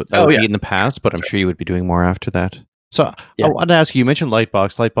 So that would be in the past, but I'm sure you would be doing more after that. So I wanted to ask you. You mentioned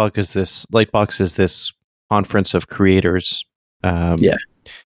Lightbox. Lightbox is this conference of creators.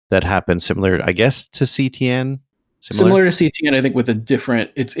 That happens similar, I guess, to CTN. Similar to CTN, I think with a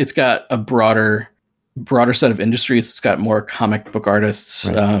different. It's got a broader set of industries. It's got more comic book artists,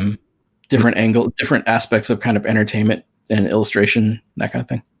 right. Different aspects of kind of entertainment and illustration, that kind of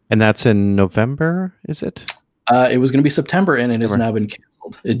thing. And that's in November, is it? It was going to be September, and it has now been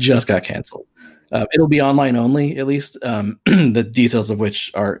canceled. It just got canceled. It'll be online only, at least. The details of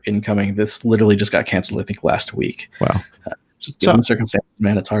which are incoming. This literally just got canceled, I think, last week. Wow. Just given circumstances,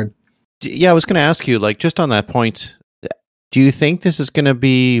 man, it's hard. Yeah, I was going to ask you, like, just on that point, do you think this is going to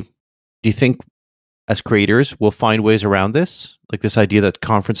be? Do you think, as creators, we'll find ways around this? Like this idea that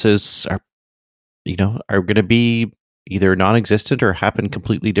conferences are going to be either non-existent or happen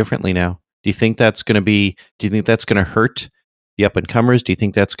completely differently now. Do you think that's going to hurt the up-and-comers? Do you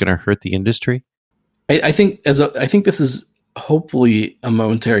think that's going to hurt the industry? I think this is hopefully a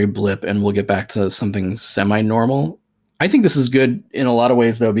momentary blip, and we'll get back to something semi-normal. I think this is good in a lot of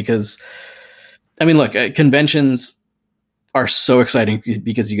ways, though, because, I mean, look, conventions are so exciting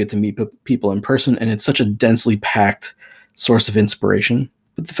because you get to meet people in person, and it's such a densely packed source of inspiration.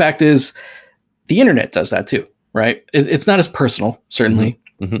 But the fact is, the internet does that too, right? It's not as personal, certainly,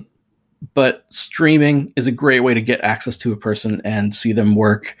 but streaming is a great way to get access to a person and see them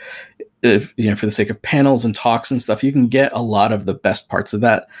work. For the sake of panels and talks and stuff, you can get a lot of the best parts of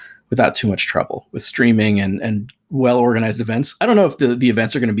that without too much trouble with streaming and well-organized events. I don't know if the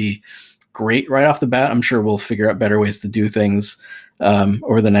events are going to be great right off the bat. I'm sure we'll figure out better ways to do things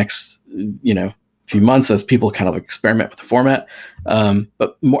over the next, few months as people kind of experiment with the format.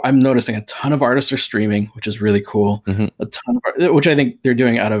 But I'm noticing a ton of artists are streaming, which is really cool. A ton of which I think they're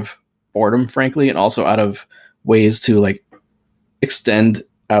doing out of boredom, frankly, and also out of ways to like extend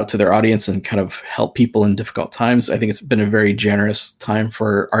out to their audience and kind of help people in difficult times. I think it's been a very generous time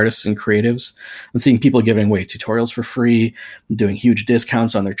for artists and creatives. I'm seeing people giving away tutorials for free, doing huge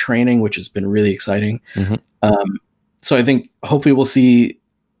discounts on their training, which has been really exciting. So I think hopefully we'll see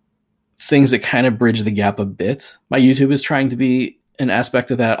things that kind of bridge the gap a bit. My YouTube is trying to be an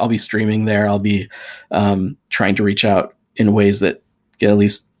aspect of that. I'll be streaming there. I'll be trying to reach out in ways that get at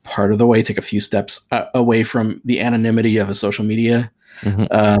least part of the way, take a few steps away from the anonymity of a social media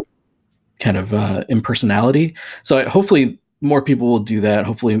kind of impersonality. So hopefully more people will do that.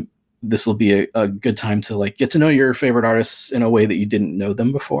 Hopefully this will be a good time to like get to know your favorite artists in a way that you didn't know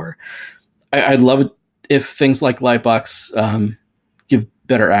them before. I'd love it if things like Lightbox give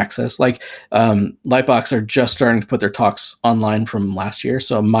better access. Like Lightbox are just starting to put their talks online from last year.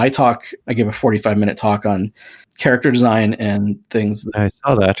 So my talk, I gave a 45-minute talk on character design and things I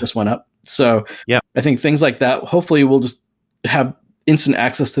saw that just went up. So yeah, I think things like that, hopefully we'll just have instant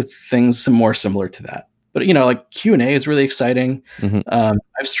access to things more similar to that. But, like Q&A is really exciting. I've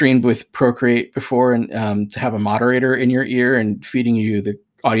streamed with Procreate before, and to have a moderator in your ear and feeding you the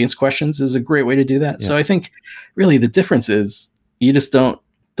audience questions is a great way to do that. Yeah. So I think really the difference is you just don't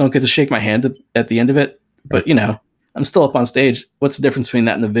get to shake my hand at the end of it. But, I'm still up on stage. What's the difference between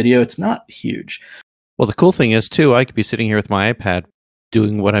that and the video? It's not huge. Well, the cool thing is, too, I could be sitting here with my iPad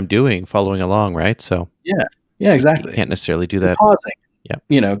doing what I'm doing, following along, right? So yeah, exactly. You can't necessarily do that. Pausing,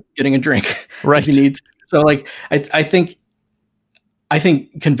 getting a drink, right? If you need to. So, like, I think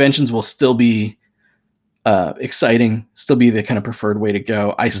conventions will still be exciting, still be the kind of preferred way to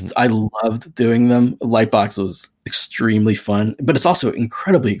go. I loved doing them. Lightbox was extremely fun, but it's also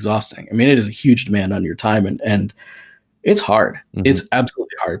incredibly exhausting. I mean, it is a huge demand on your time, and it's hard. It's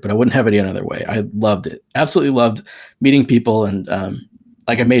absolutely hard, but I wouldn't have it any other way. I loved it. Absolutely loved meeting people, and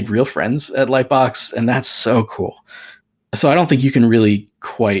I made real friends at Lightbox, and that's so cool. So I don't think you can really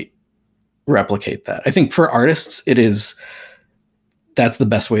quite replicate that. I think for artists, that's the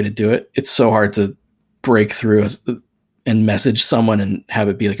best way to do it. It's so hard to break through and message someone and have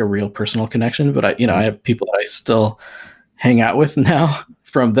it be like a real personal connection. But I have people that I still hang out with now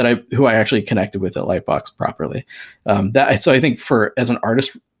who I actually connected with at Lightbox properly. So I think as an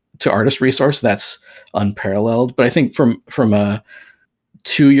artist to artist resource, that's unparalleled. But I think from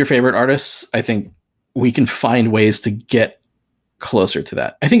to your favorite artists, I think we can find ways to get closer to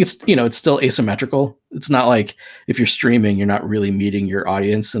that. I think it's, it's still asymmetrical. It's not like if you're streaming, you're not really meeting your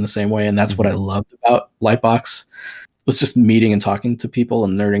audience in the same way. And that's what I loved about Lightbox, was just meeting and talking to people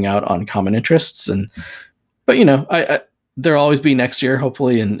and nerding out on common interests. But I there'll always be next year,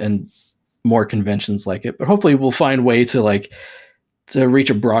 hopefully, and more conventions like it. But hopefully we'll find a way to reach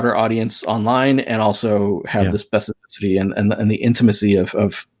a broader audience online and also have the specificity and the intimacy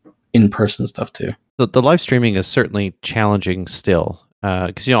of in-person stuff too. The live streaming is certainly challenging still,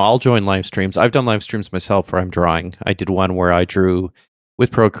 because I'll join live streams. I've done live streams myself where I'm drawing. I did one where I drew with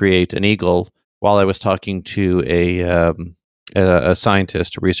Procreate an eagle while I was talking to a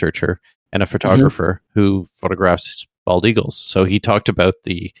scientist, a researcher, and a photographer who photographs bald eagles. So he talked about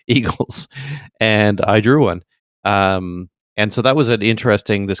the eagles, and I drew one. And so that was an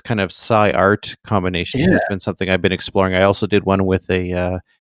interesting, this kind of sci-art combination has been something I've been exploring. I also did one with an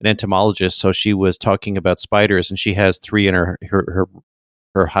entomologist. So she was talking about spiders, and she has 3 in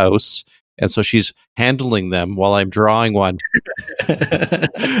her house. And so she's handling them while I'm drawing one.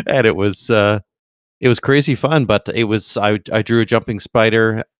 And it was crazy fun, but I drew a jumping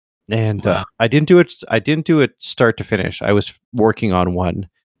spider, and I didn't do it start to finish. I was working on one.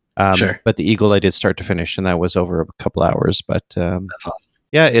 But the eagle I did start to finish, and that was over a couple hours. But that's awesome.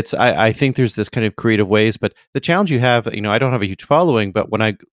 Yeah, I think there's this kind of creative ways, but the challenge you have, I don't have a huge following, but when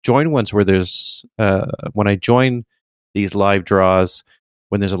I join ones where when I join these live draws,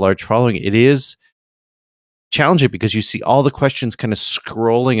 when there's a large following, it is challenging because you see all the questions kind of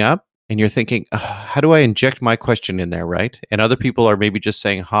scrolling up, and you're thinking, how do I inject my question in there, right? And other people are maybe just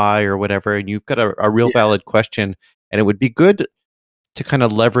saying hi or whatever, and you've got a real valid question, and it would be good to kind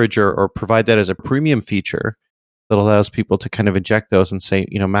of leverage or provide that as a premium feature that allows people to kind of inject those and say,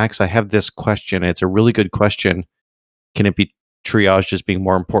 Max, I have this question. It's a really good question. Can it be triaged as being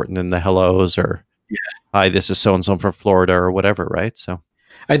more important than the hellos or, hi, this is so-and-so from Florida or whatever, right? So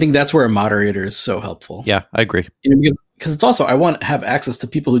I think that's where a moderator is so helpful. Yeah, I agree. Because it's also, I want to have access to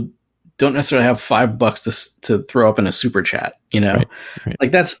people who don't necessarily have $5 to throw up in a super chat, Right.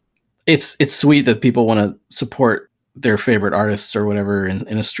 Like it's sweet that people want to support their favorite artists or whatever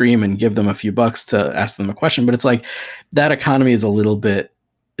in a stream and give them a few bucks to ask them a question. But it's like that economy is a little bit,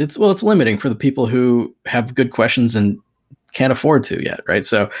 it's limiting for the people who have good questions and can't afford to yet. Right.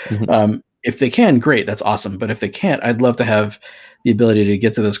 So if they can, great, that's awesome. But if they can't, I'd love to have the ability to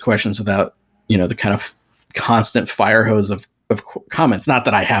get to those questions without, the kind of constant fire hose of comments. Not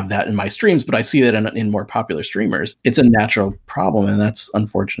that I have that in my streams, but I see that in more popular streamers. It's a natural problem, and that's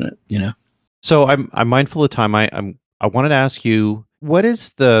unfortunate, So I'm mindful of time. I wanted to ask you, what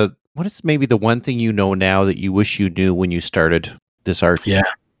is maybe the one thing now that you wish you knew when you started this art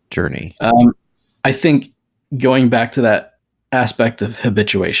journey? I think going back to that aspect of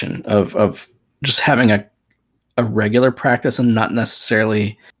habituation, of just having a regular practice and not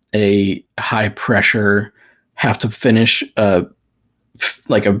necessarily a high pressure, have to finish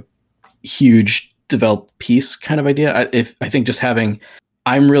like a huge developed piece kind of idea. I think just having,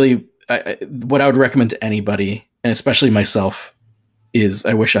 what I would recommend to anybody, and especially myself, is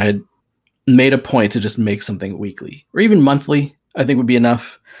I wish I had made a point to just make something weekly or even monthly. I think would be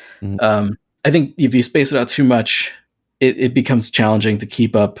enough. I think if you space it out too much, it becomes challenging to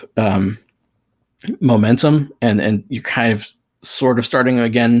keep up momentum, and you're kind of sort of starting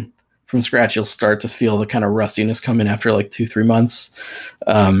again from scratch. You'll start to feel the kind of rustiness come in after like 2-3 months.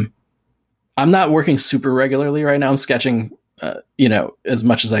 I'm not working super regularly right now. I'm sketching as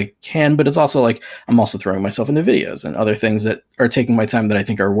much as I can, but it's also like, I'm also throwing myself into videos and other things that are taking my time that I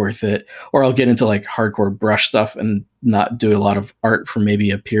think are worth it. Or I'll get into like hardcore brush stuff and not do a lot of art for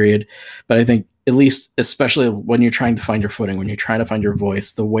maybe a period. But I think at least, especially when you're trying to find your footing, when you're trying to find your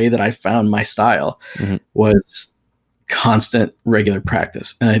voice, the way that I found my style was constant, regular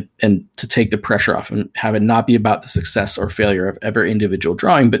practice, and to take the pressure off and have it not be about the success or failure of every individual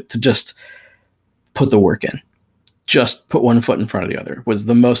drawing, but to just put the work in. Just put one foot in front of the other was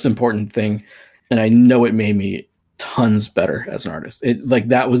the most important thing. And I know it made me tons better as an artist.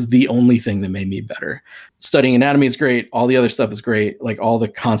 That was the only thing that made me better. Studying anatomy is great. All the other stuff is great. Like all the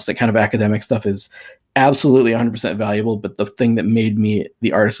constant kind of academic stuff is absolutely 100% valuable. But the thing that made me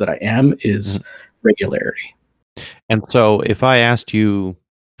the artist that I am is regularity. And so if I asked you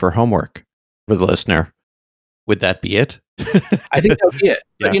for homework for the listener, would that be it? I think that would be it.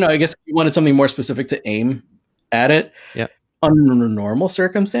 But, I guess if you wanted something more specific to aim at it. Yeah. Under normal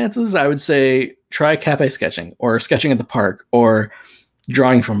circumstances, I would say try cafe sketching or sketching at the park or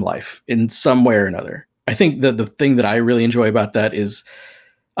drawing from life in some way or another. I think that the thing that I really enjoy about that is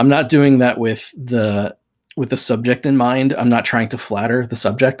I'm not doing that with the subject in mind. I'm not trying to flatter the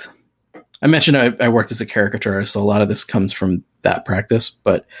subject. I mentioned I worked as a caricature artist, so a lot of this comes from that practice.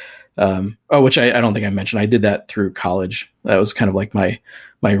 But which I don't think I mentioned. I did that through college. That was kind of like my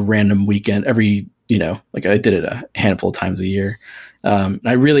random weekend. Like I did it a handful of times a year.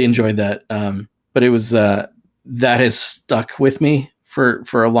 I really enjoyed that. But it was that has stuck with me for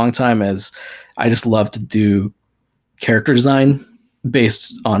a long time, as I just love to do character design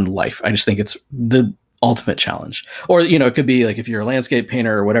based on life. I just think it's the ultimate challenge. Or, it could be like if you're a landscape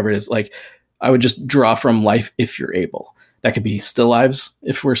painter or whatever it is, like I would just draw from life if you're able. That could be still lives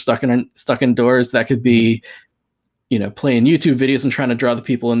if we're stuck indoors. That could be, playing YouTube videos and trying to draw the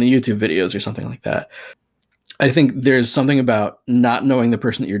people in the YouTube videos or something like that. I think there's something about not knowing the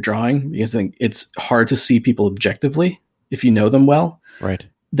person that you're drawing, because I think it's hard to see people objectively if you know them well. Right.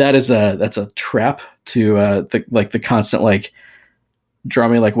 That's a trap to the constant like draw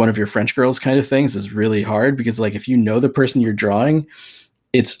me like one of your French girls kind of things is really hard, because like if you know the person you're drawing,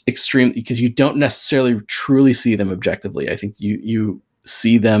 it's extreme, because you don't necessarily truly see them objectively. I think you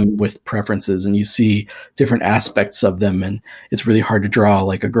see them with preferences, and you see different aspects of them, and it's really hard to draw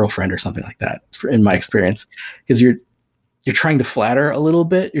like a girlfriend or something like that, in my experience, because you're trying to flatter a little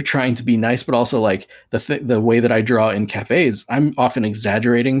bit, you're trying to be nice, but also like the way that I draw in cafes, I'm often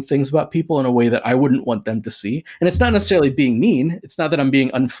exaggerating things about people in a way that I wouldn't want them to see. And it's not necessarily being mean. It's not that I'm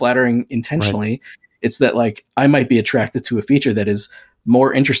being unflattering intentionally. Right. It's that like I might be attracted to a feature that is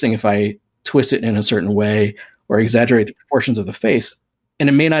more interesting if I twist it in a certain way or exaggerate the proportions of the face. And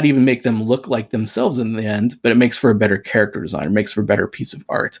it may not even make them look like themselves in the end, but it makes for a better character design. It makes for a better piece of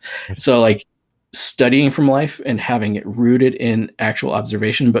art. So like studying from life and having it rooted in actual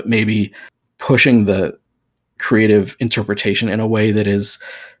observation, but maybe pushing the creative interpretation in a way that is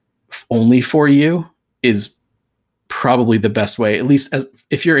only for you, is probably the best way. At least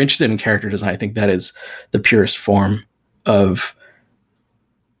if you're interested in character design, I think that is the purest form of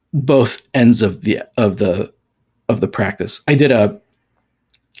both ends of the practice. I did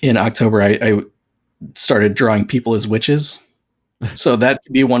in October, I started drawing people as witches. So that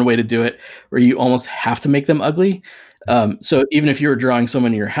could be one way to do it, where you almost have to make them ugly. So even if you were drawing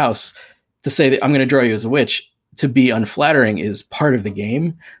someone in your house, to say that I'm going to draw you as a witch, to be unflattering is part of the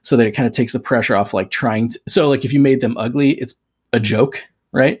game, so that it kind of takes the pressure off, like trying to. So like if you made them ugly, it's a joke,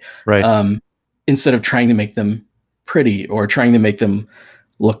 right? Right. Instead of trying to make them pretty or trying to make them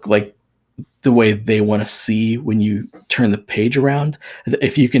look like the way they want to see when you turn the page around.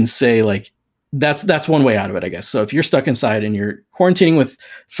 If you can say like, that's one way out of it, I guess. So if you're stuck inside and you're quarantining with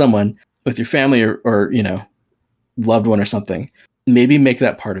someone, with your family or loved one or something, maybe make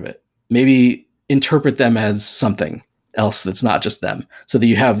that part of it. Maybe interpret them as something else that's not just them, so that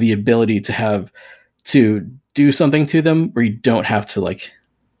you have the ability to do something to them where you don't have to like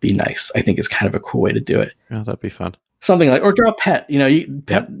be nice. I think is kind of a cool way to do it. Yeah, that'd be fun. Something like, or draw a pet. Your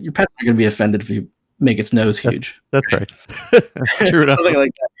pet's not going to be offended if you make its nose huge. That's right. True enough. Something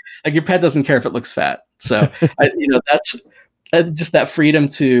like that. Like your pet doesn't care if it looks fat. So that's just that freedom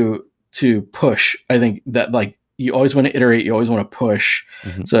to push. I think that like you always want to iterate, you always want to push.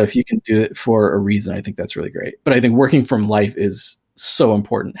 Mm-hmm. So if you can do it for a reason, I think that's really great. But I think working from life is so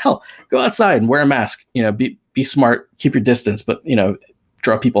important. Hell, go outside and wear a mask. Be smart, keep your distance, but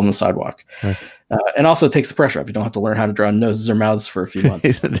draw people on the sidewalk. Right. And also it takes the pressure off. You don't have to learn how to draw noses or mouths for a few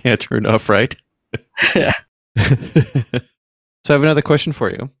months. Yeah, true enough, right? Yeah. So I have another question for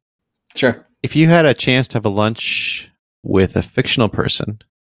you. Sure. If you had a chance to have a lunch with a fictional person,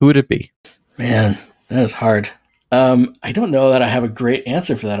 who would it be? Man, that is hard. I don't know that I have a great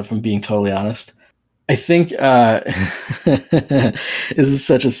answer for that, if I'm being totally honest. I think this is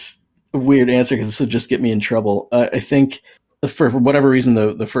such a weird answer, because this would just get me in trouble. I think for whatever reason,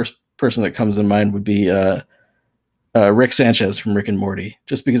 the first person that comes in mind would be Rick Sanchez from Rick and Morty,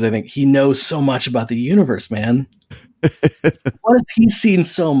 just because I think he knows so much about the universe, man. What if he's seen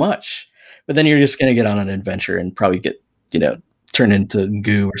so much? But then you're just going to get on an adventure and probably get, turned into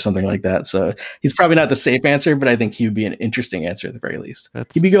goo or something like that. So he's probably not the safe answer, but I think he would be an interesting answer at the very least.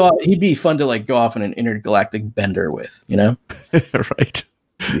 He'd be fun to like go off on an intergalactic bender with, Right.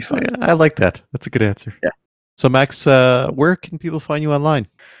 It'd be fun. I like that. That's a good answer. Yeah. So Max, where can people find you online?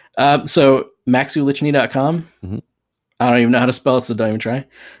 So maxulichney.com. Mm-hmm. I don't even know how to spell it, so don't even try.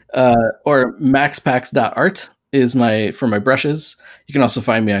 Or maxpax.art is for my brushes. You can also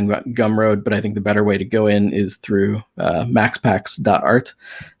find me on Gumroad, but I think the better way to go in is through maxpax.art,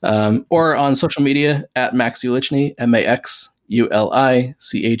 or on social media at Max Ulichney,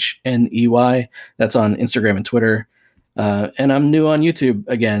 MaxUlichney. That's on Instagram and Twitter. And I'm new on YouTube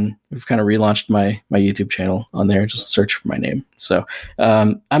again. We've kind of relaunched my YouTube channel on there. Just search for my name. So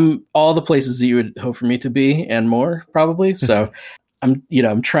I'm all the places that you would hope for me to be and more, probably. So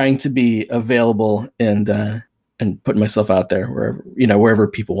I'm trying to be available and and putting myself out there wherever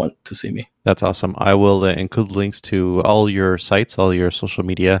people want to see me. That's awesome. I will include links to all your sites, all your social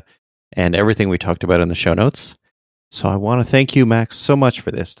media, and everything we talked about in the show notes. So I want to thank you, Max, so much for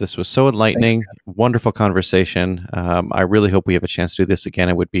this. This was so enlightening, wonderful conversation. I really hope we have a chance to do this again.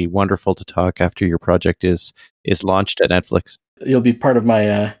 It would be wonderful to talk after your project is launched at Netflix. You'll be part of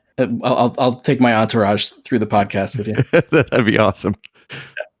my. I'll take my entourage through the podcast with you. That'd be awesome.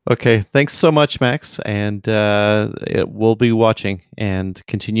 Okay, thanks so much, Max, and we'll be watching and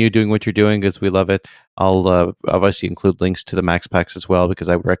continue doing what you're doing because we love it. I'll obviously include links to the Max Packs as well because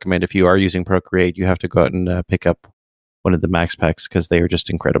I would recommend if you are using Procreate, you have to go out and pick up one of the Max Packs because they are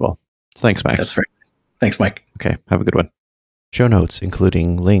just incredible. Thanks, Max. That's right. Thanks, Mike. Okay, have a good one. Show notes,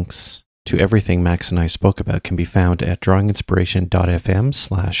 including links to everything Max and I spoke about, can be found at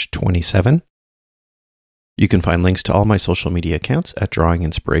drawinginspiration.fm/27. You can find links to all my social media accounts at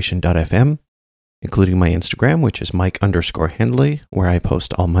drawinginspiration.fm, including my Instagram, which is Mike_Handley, where I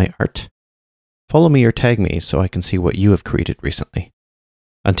post all my art. Follow me or tag me so I can see what you have created recently.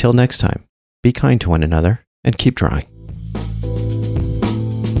 Until next time, be kind to one another and keep drawing.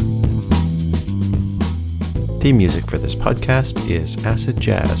 Theme music for this podcast is Acid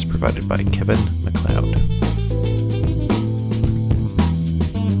Jazz, provided by Kevin MacLeod.